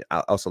they. I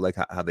also like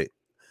how they.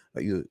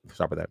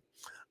 Stop with that.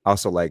 I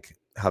also like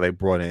how they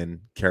brought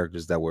in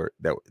characters that were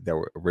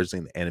originally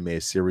in the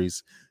animated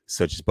series,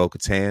 such as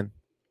Bo-Katan,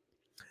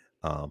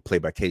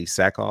 played by Katie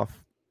Sackhoff,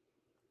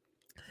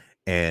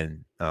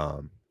 and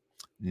not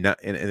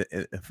and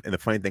the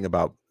funny thing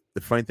about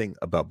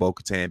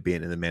Bo-Katan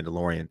being in the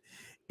Mandalorian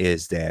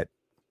is that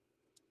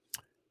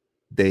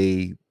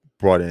they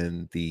brought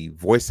in the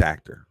voice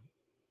actor.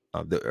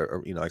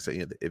 Like I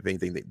said, if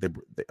anything, they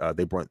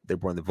brought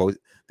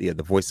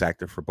the voice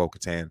actor for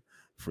Bo-Katan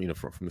from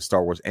the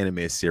Star Wars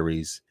animated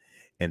series,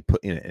 and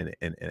put in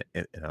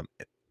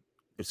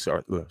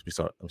sorry, I'm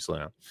slow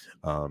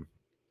down.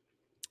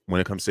 When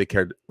it comes to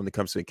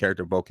the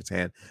character of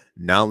Bo-Katan,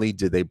 not only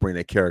did they bring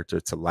the character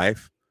to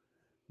life,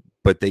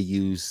 but they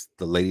used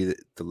the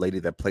lady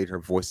that played her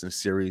voice in the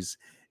series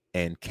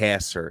and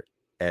cast her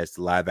as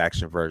the live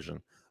action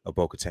version of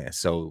Bo-Katan.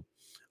 So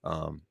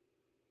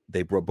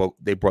they brought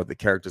the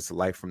characters to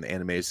life from the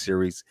animated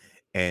series,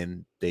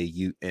 and they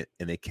used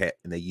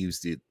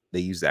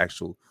the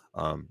actual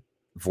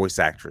voice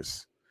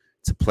actress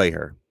to play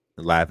her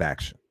in live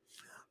action.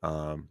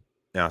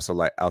 And I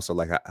also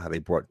like how they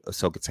brought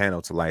Ahsoka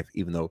Tano to life,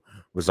 even though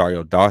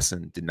Rosario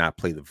Dawson did not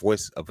play the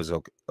voice of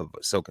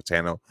Ahsoka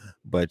Tano,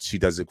 but she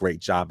does a great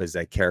job as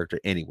that character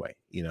anyway.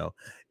 And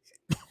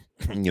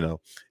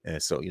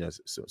so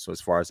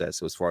as far as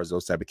that, as far as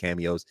those type of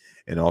cameos,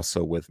 and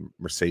also with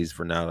Mercedes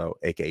Varnado,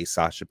 aka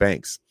Sasha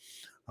Banks,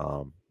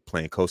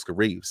 playing Koska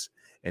Reeves,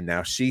 and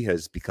now she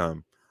has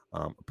become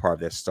a part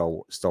of that Star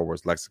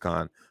Wars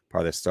lexicon,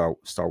 part of that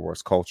Star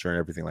Wars culture and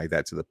everything like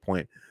that, to the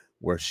point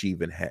where she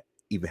even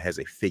has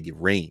a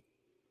figurine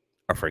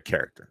of her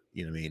character.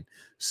 You know what I mean?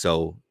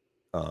 So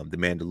the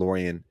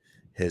Mandalorian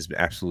has been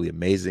absolutely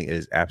amazing. It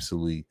has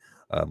absolutely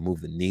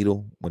moved the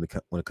needle when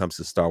it comes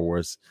to Star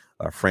Wars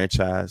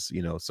franchise.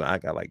 So I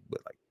got like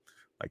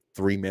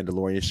 3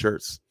 Mandalorian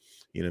shirts.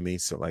 You know what I mean?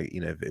 So like,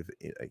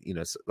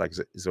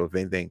 so if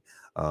anything,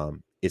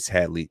 it's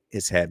had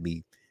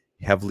me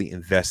heavily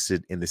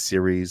invested in the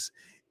series.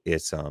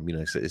 It's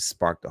it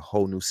sparked a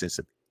whole new sense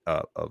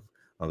of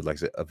like I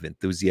said, of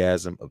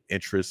enthusiasm, of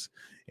interest,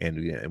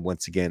 and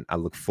once again, I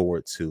look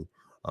forward to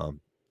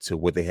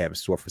what they have in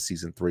store for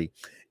season 3.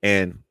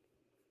 And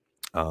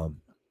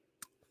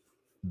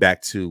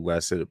back to what I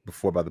said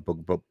before about the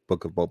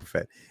book of Boba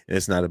Fett, and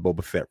it's not a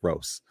Boba Fett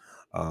roast.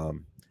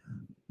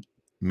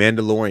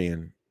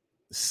 Mandalorian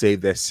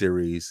saved that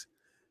series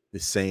the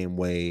same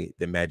way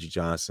that Magic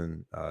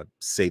Johnson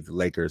saved the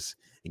Lakers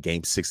in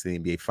Game 6 of the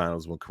NBA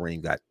Finals when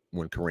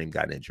Kareem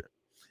got injured.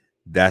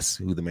 That's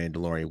who the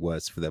Mandalorian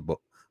was for that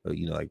book.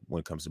 Like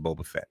when it comes to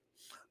Boba Fett.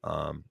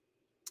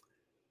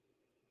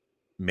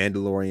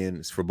 Mandalorian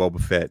is for Boba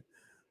Fett,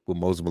 what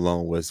Moses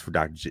Malone was for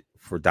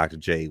Dr.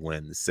 J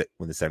when the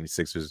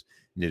 76ers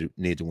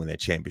needed to win that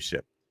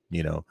championship.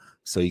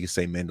 So you can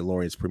say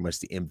Mandalorian is pretty much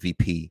the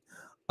MVP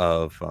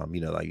of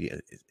like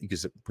you can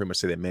pretty much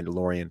say that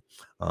Mandalorian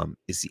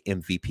is the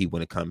MVP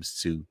when it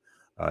comes to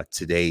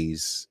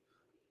today's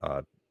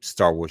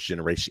Star Wars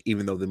generation.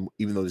 Even though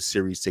the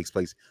series takes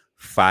place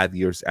 5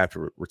 years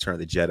after Return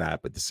of the Jedi,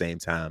 but at the same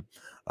time,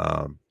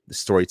 the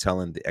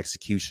storytelling, the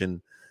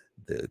execution,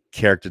 the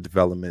character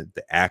development,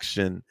 the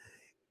action,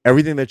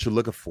 everything that you're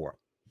looking for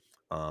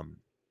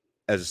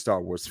as a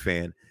Star Wars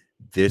fan,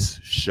 this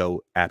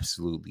show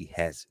absolutely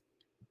has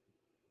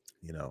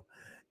it.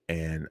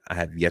 And I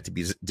have yet to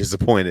be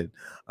disappointed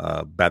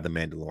by The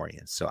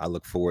Mandalorian. So I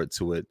look forward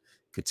to it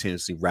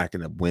continuously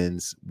racking up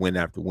wins, win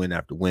after win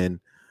after win,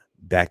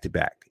 back to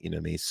back. You know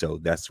what I mean? So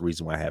that's the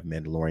reason why I have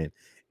Mandalorian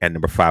at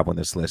number 5 on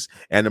this list.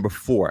 And number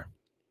 4,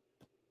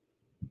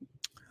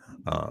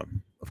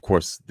 of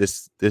course,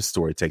 this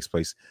story takes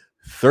place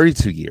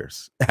 32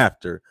 years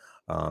after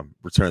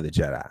Return of the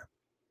Jedi.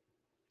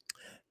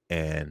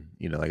 And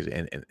like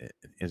and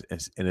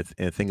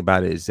the thing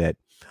about it is that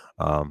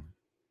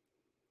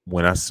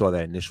when I saw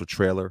that initial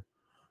trailer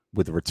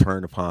with the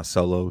return of Han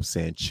Solo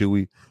saying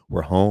Chewie,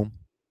 we're home,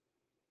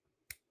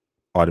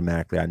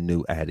 automatically I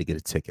knew I had to get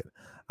a ticket.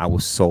 I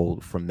was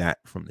sold from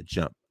the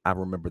jump. I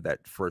remember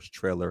that first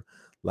trailer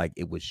like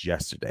it was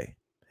yesterday.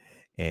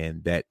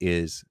 And that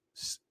is,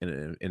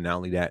 and not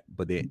only that,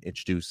 but they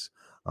introduce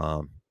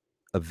a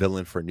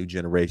villain for a new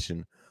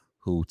generation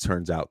who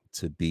turns out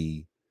to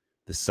be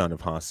the son of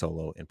Han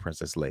Solo and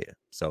Princess Leia.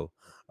 So,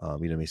 you know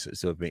what I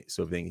mean?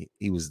 So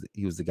he was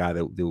the guy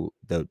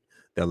that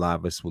a lot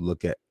of us would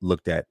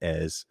looked at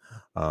as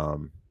a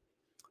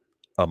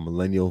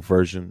millennial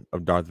version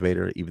of Darth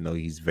Vader, even though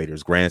he's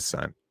Vader's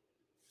grandson.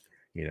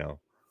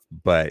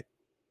 But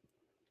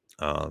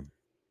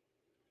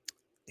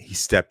he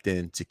stepped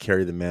in to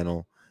carry the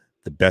mantle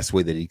the best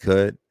way that he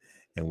could,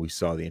 and we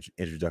saw the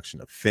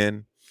introduction of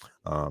Finn.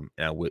 And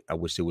I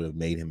wish they would have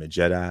made him a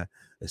Jedi,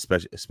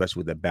 especially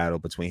with the battle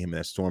between him and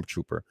that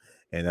stormtrooper.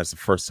 And that's the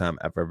first time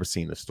I've ever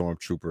seen a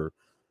stormtrooper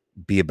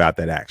be about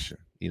that action.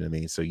 You know what I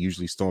mean? So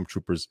usually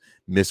stormtroopers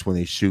miss when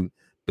they shoot,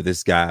 but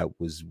this guy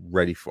was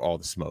ready for all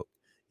the smoke.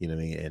 You know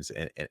what I mean?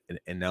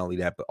 And not only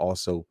that, but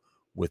also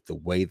with the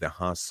way that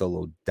Han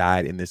Solo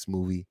died in this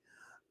movie,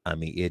 I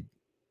mean, it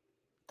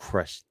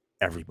crushed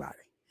everybody.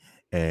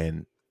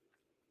 And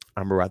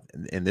I remember,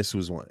 and this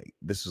was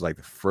like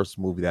the first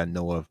movie that I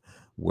know of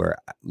where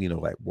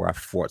where I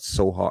fought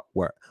so hard,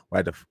 where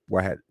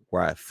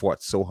I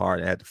fought so hard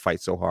and had to fight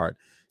so hard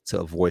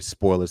to avoid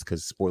spoilers,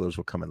 because spoilers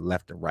were coming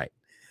left and right.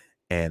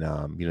 And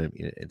and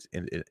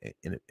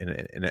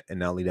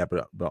not only that,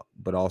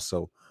 but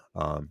also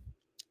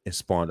it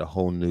spawned a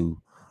whole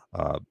new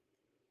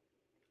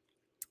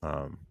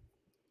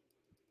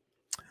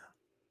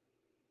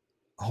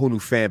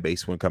fan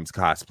base when it comes to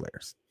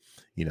cosplayers.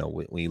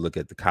 When you look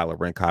at the Kylo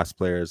Ren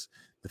cosplayers,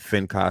 the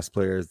Finn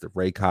cosplayers, the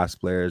Rey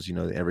cosplayers,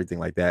 everything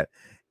like that.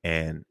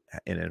 And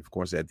then of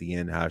course at the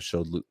end, how it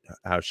shows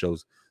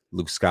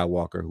Luke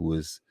Skywalker, who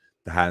was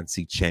the hide and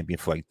seek champion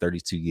for like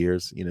 32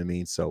 years. You know what I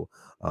mean? So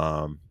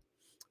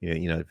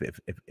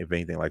if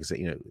anything, like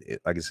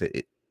I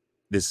said,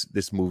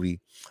 this movie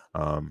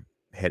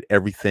had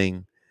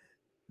everything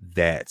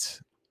that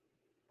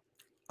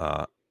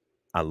I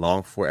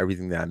longed for,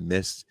 everything that I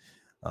missed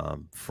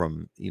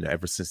from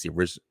ever since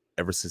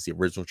the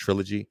original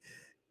trilogy.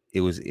 It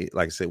was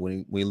like I said,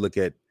 when you look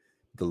at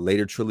the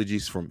later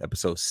trilogies from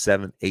episode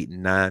 7, 8,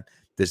 and 9,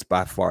 this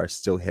by far is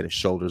still head and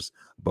shoulders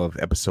above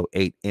episode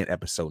 8 and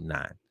episode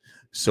 9.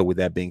 So with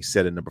that being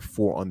said, at number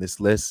 4 on this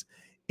list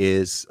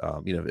is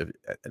I'll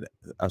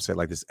say it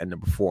like this: at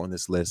number 4 on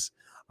this list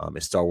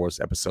is Star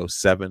Wars Episode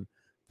 7,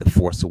 The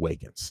Force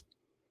Awakens.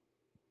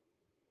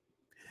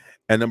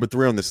 At number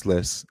 3 on this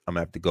list, I'm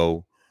gonna have to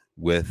go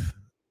with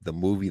the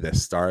movie that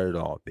started it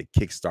all, that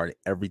kickstarted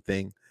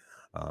everything.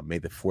 May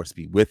the Force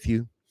be with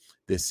you.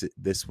 This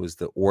was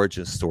the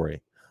origin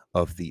story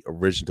of the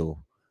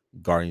original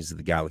Guardians of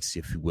the Galaxy,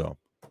 if you will.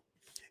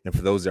 And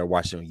for those that are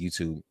watching on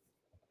YouTube, I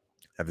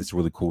have this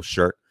really cool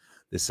shirt,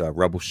 this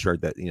Rebel shirt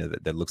that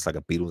that looks like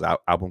a Beatles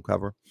album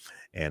cover.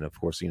 And of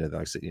course, like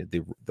I said,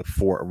 the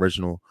 4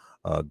 original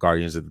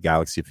Guardians of the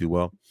Galaxy, if you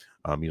will.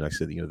 Like I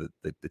said,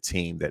 the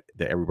team that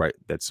everybody,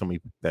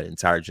 that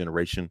entire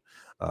generation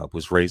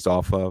was raised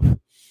off of.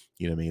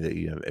 You know what I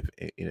mean?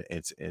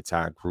 It's an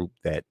entire group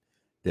that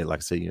like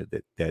I said,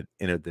 that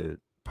entered the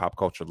pop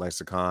culture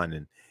lexicon,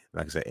 and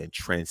like I said, and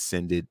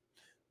transcended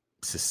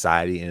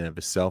society in and of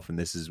itself. And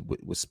this is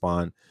what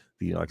spawned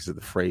like I said,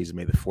 the phrase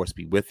 "May the Force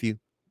be with you."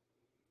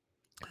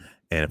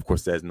 And of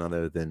course, that's none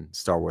other than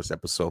Star Wars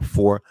Episode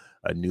 4,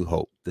 A New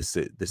Hope. This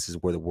is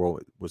where the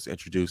world was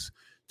introduced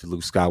to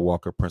Luke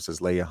Skywalker,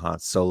 Princess Leia, Han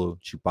Solo,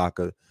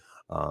 Chewbacca,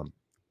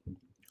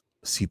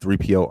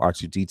 C3PO,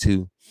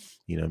 R2D2,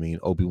 you know what I mean,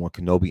 Obi-Wan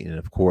Kenobi, and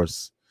of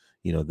course,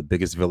 you know, the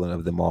biggest villain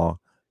of them all,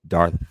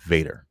 Darth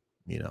Vader.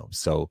 You know,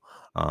 so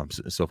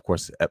of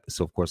course,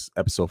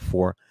 episode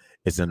 4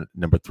 is in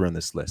number 3 on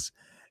this list.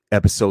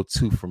 Episode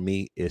 2 for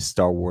me is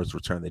Star Wars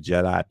Return of the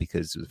Jedi,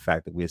 because of the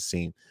fact that we have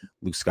seen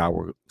Luke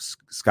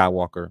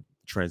Skywalker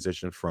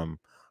transition from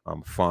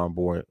farm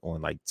boy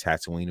on like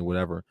Tatooine or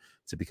whatever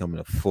to becoming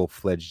a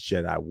full-fledged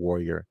Jedi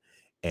warrior,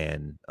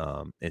 and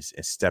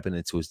stepping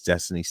into his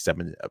destiny,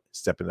 stepping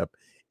up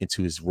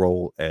into his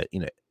role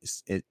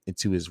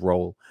into his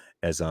role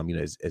as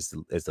as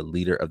the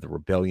leader of the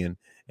rebellion,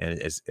 and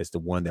as the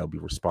one that will be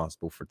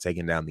responsible for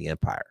taking down the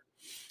empire.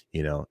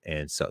 You know,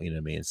 and so you know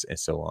what I mean, and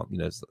so you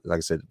know, like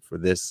I said, for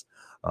this,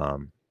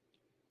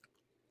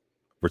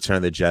 Return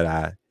of the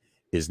Jedi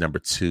is number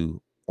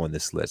 2 on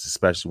this list,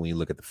 especially when you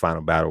look at the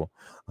final battle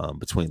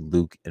between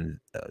Luke and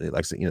like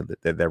I said, you know,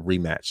 that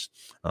rematch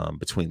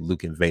between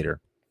Luke and Vader,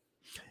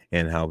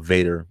 and how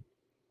Vader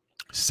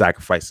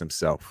sacrificed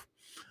himself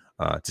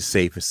to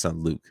save his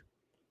son Luke.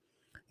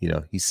 You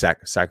know, he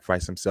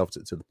sacrificed himself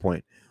to the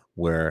point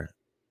where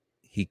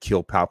he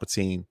killed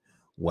Palpatine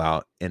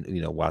while he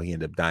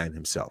ended up dying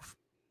himself.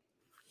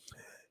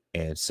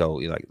 And so,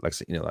 you know, like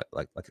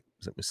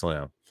slow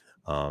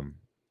down.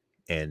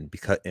 And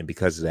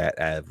because of that,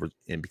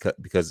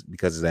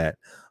 because of that,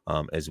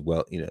 as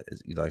well, you know,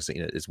 like I said,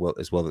 you know, as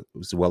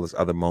well as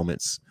other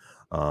moments,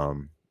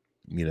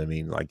 you know what I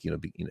mean, like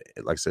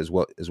like I said, as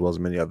well as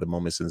many other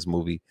moments in this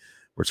movie,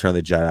 Return of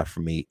the Jedi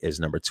for me is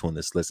number 2 on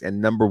this list,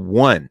 and number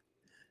one,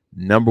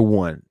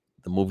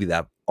 the movie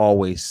that I've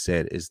always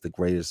said is the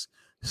greatest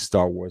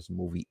Star Wars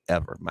movie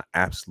ever, my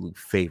absolute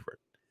favorite,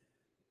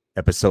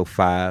 Episode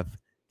 5,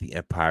 The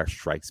Empire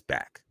Strikes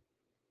Back.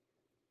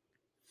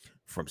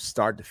 From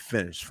start to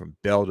finish, from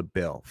bell to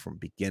bell, from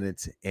beginning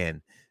to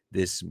end,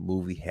 this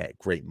movie had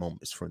great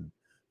moments.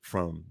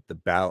 From the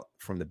battle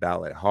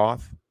at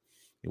Hoth,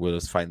 where it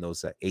was fighting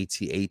those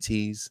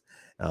AT-ATs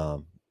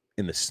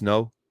in the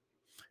snow,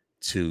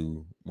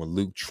 to when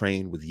Luke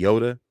trained with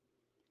Yoda,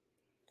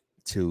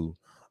 to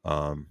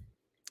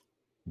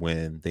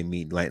when they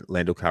meet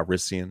Lando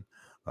Calrissian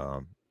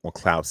on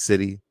Cloud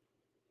City,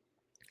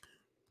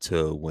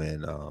 to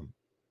when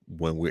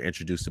we're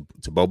introduced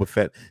to Boba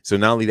Fett. So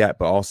not only that,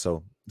 but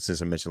also,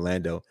 since I mentioned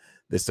Lando,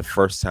 this is the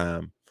first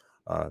time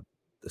the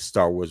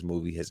Star Wars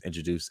movie has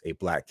introduced a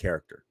black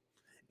character,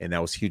 and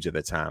that was huge at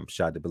the time.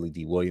 Shout out to Billy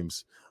D.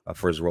 Williams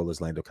for his role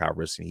as Lando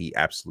Calrissian. He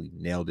absolutely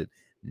nailed it,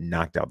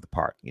 knocked out the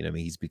park. You know what I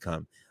mean? He's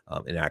become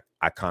an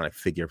iconic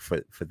figure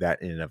for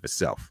that in and of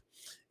itself.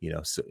 You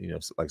know, so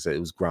like I said, it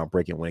was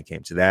groundbreaking when it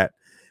came to that.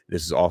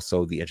 This is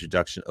also the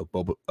introduction of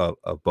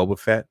Boba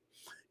Fett.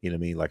 You know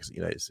what I mean? Like,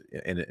 you know,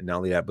 and not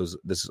only that, but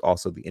this is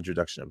also the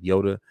introduction of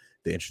Yoda,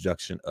 the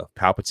introduction of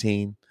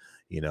Palpatine.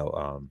 You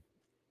know,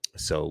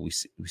 so we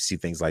see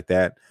things like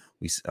that.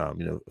 We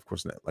you know, of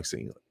course, like I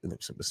said, let me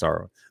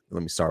start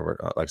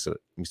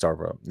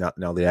not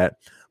only that,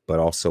 but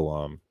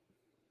also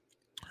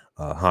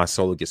Han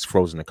Solo gets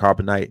frozen in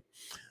carbonite.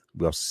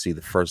 We also see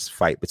the first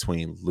fight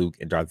between Luke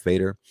and Darth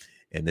Vader,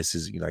 and this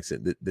is, you know, like I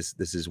said, this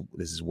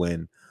is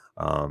when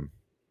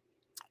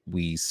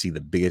we see the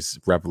biggest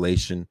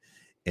revelation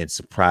and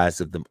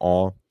surprise of them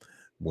all,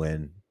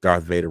 when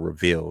Darth Vader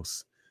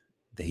reveals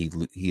that he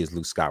is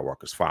Luke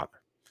Skywalker's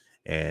father,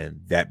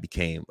 and that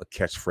became a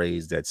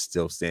catchphrase that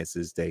still stands to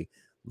this day.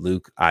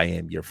 Luke, I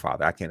am your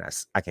father. I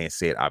can't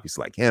say it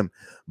obviously like him,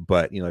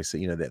 but you know,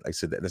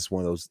 that's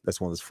one of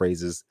those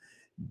phrases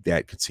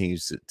that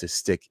continues to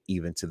stick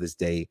even to this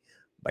day,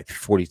 like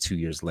 42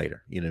 years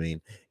later. You know what I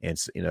mean? And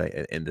so, you know,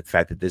 and the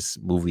fact that this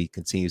movie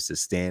continues to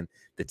stand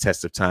the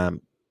test of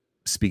time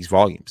speaks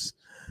volumes.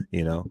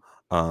 You know,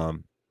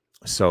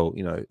 so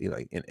you know,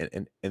 like,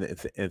 and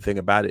the thing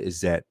about it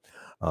is that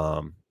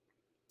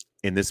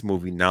in this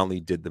movie, not only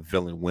did the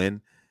villain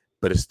win,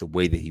 but it's the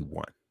way that he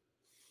won.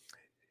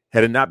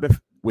 Had it not been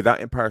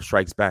without Empire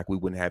Strikes Back, we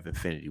wouldn't have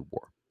Infinity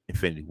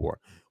War.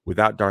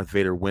 Without Darth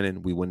Vader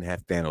winning, we wouldn't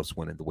have Thanos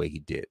winning the way he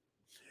did.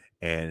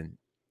 And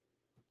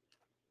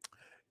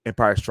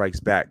Empire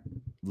Strikes Back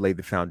laid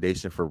the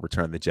foundation for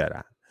Return of the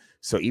Jedi.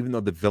 So even though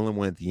the villain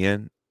won at the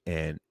end,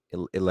 and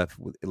it left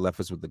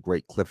us with a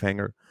great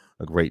cliffhanger,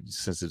 a great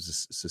sense of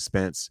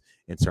suspense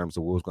in terms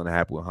of what was going to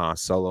happen with Han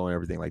Solo and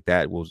everything like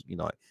that. Was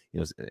and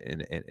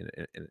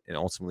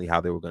ultimately how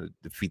they were going to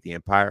defeat the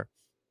Empire.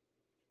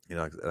 You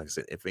know, like I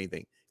said, if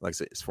anything, like I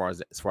said, as far as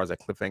that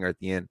cliffhanger at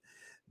the end,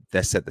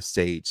 that set the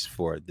stage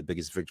for the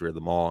biggest victory of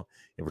them all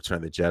in Return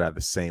of the Jedi, the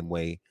same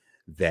way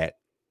that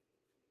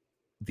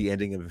the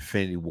ending of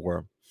Infinity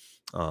War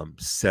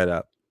set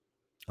up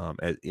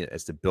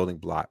as the building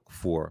block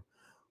for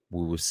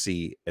we will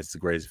see as the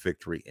greatest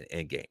victory in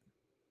Endgame.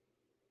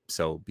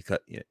 So because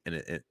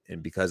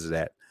and because of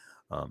that,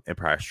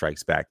 Empire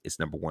Strikes Back is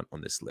number 1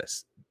 on this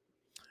list.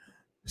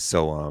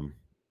 So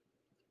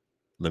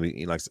let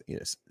me like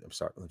yes, I'm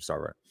sorry. Let me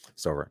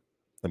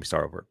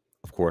start over.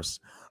 Of course,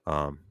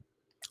 I'm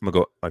gonna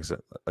go like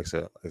I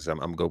said.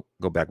 I'm gonna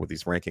go back with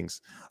these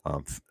rankings.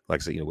 Like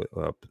I said, you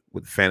know,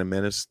 with Phantom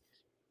Menace,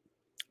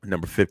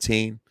 Number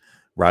 15,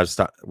 Rise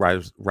of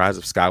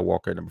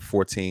Skywalker. Number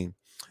 14,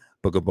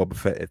 Book of Boba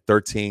Fett at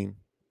 13,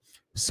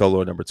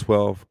 Solo at number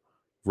 12,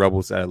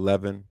 Rebels at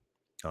 11,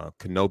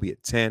 Kenobi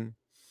at 10,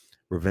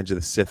 Revenge of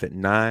the Sith at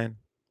 9,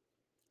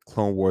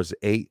 Clone Wars at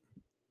 8,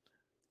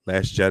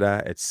 Last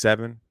Jedi at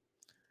 7,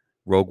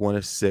 Rogue One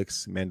at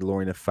 6,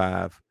 Mandalorian at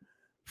 5,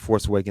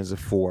 Force Awakens at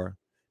 4,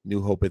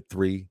 New Hope at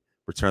 3,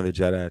 Return of the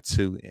Jedi at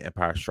 2, and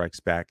Empire Strikes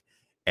Back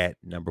at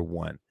number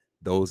 1.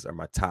 Those are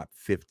my top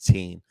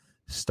 15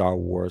 Star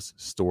Wars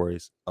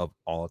stories of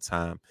all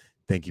time.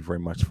 Thank you very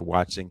much for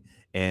watching,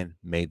 and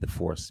may the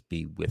Force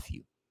be with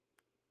you.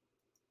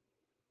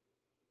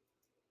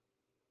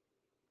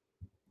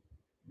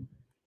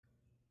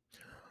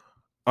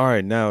 All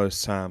right, now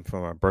it's time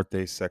for my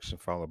birthday section,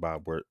 followed by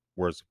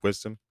words of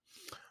wisdom.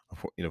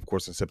 Of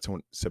course, on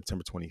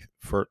September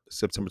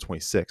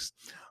 26th.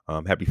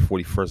 Happy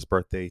 41st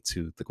birthday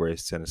to the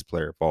greatest tennis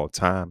player of all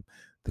time,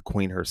 the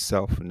Queen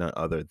herself, none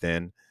other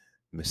than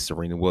Miss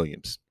Serena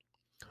Williams.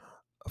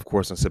 Of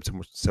course, on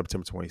September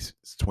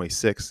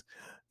 26th,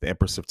 the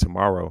Empress of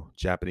Tomorrow,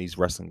 Japanese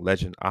wrestling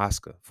legend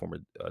Asuka, former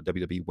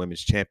WWE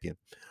Women's Champion,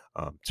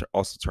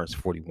 also turns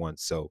 41.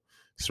 So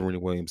Serena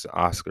Williams and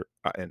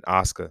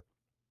Asuka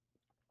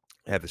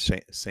have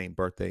the same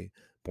birthday,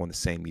 born the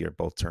same year,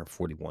 both turn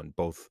 41,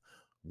 both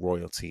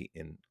royalty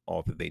in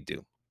all that they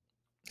do.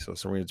 So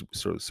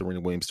Serena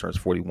Williams turns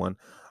 41,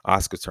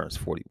 Asuka turns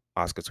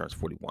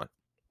 41.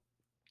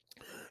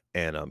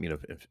 And and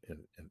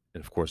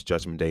of course,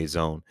 Judgment Day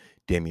Zone,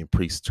 Damian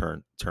Priest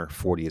turned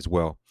 40 as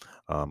well,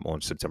 on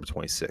September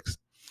 26th.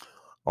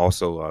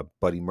 Also,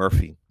 Buddy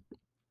Murphy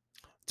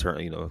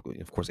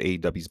of course,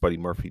 AEW's Buddy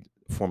Murphy,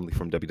 formerly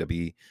from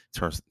WWE,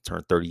 turned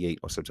 38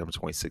 on September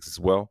 26th as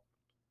well.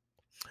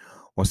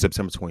 On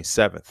September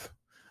 27th,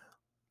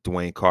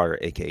 Dwayne Carter,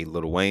 aka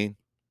Lil Wayne,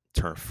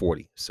 turned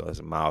 40. So that's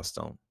a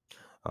milestone.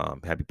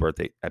 Happy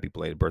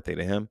belated birthday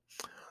to him.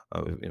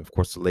 And of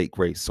course, the late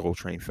great Soul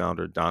Train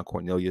founder Don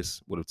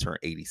Cornelius would have turned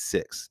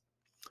 86.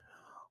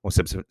 On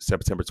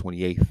September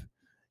 28th,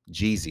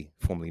 Jeezy,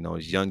 formerly known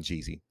as Young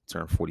Jeezy,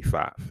 turned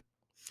 45.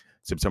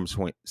 September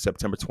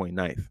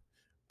 29th,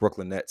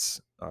 Brooklyn Nets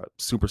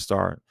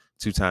superstar,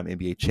 two-time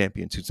NBA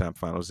champion, two-time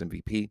Finals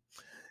MVP,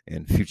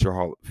 and future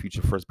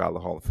first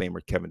ballot Hall of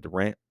Famer Kevin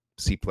Durant,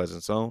 C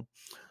Pleasant Zone.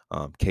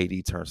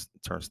 KD turns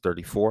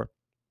 34.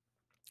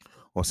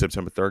 On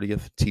September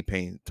 30th,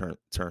 T-Pain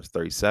turns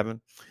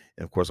 37.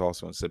 And of course,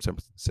 also on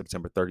September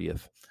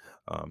 30th,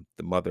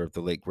 the mother of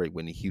the late great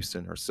Whitney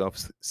Houston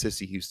herself,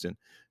 Cissy Houston,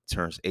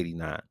 turns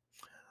 89.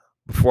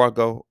 Before I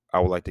go, I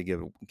would like to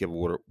give a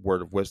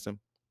word of wisdom.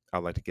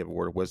 I'd like to give a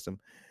word of wisdom.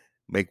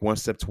 Make one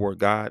step toward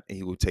God, and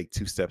He will take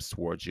 2 steps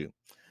towards you.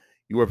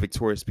 You are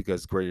victorious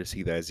because greater is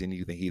He that is in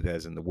you than he that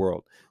is in the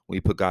world. When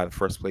you put God in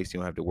first place, you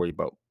don't have to worry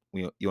about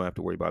being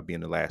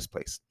in the last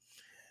place.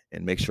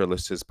 And make sure to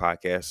listen to this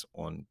podcast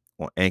on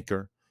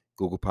Anchor,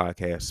 Google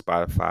Podcasts,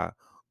 Spotify,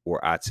 or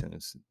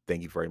iTunes.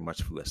 Thank you very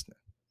much for listening.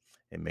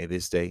 And may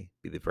this day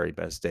be the very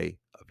best day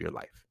of your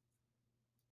life.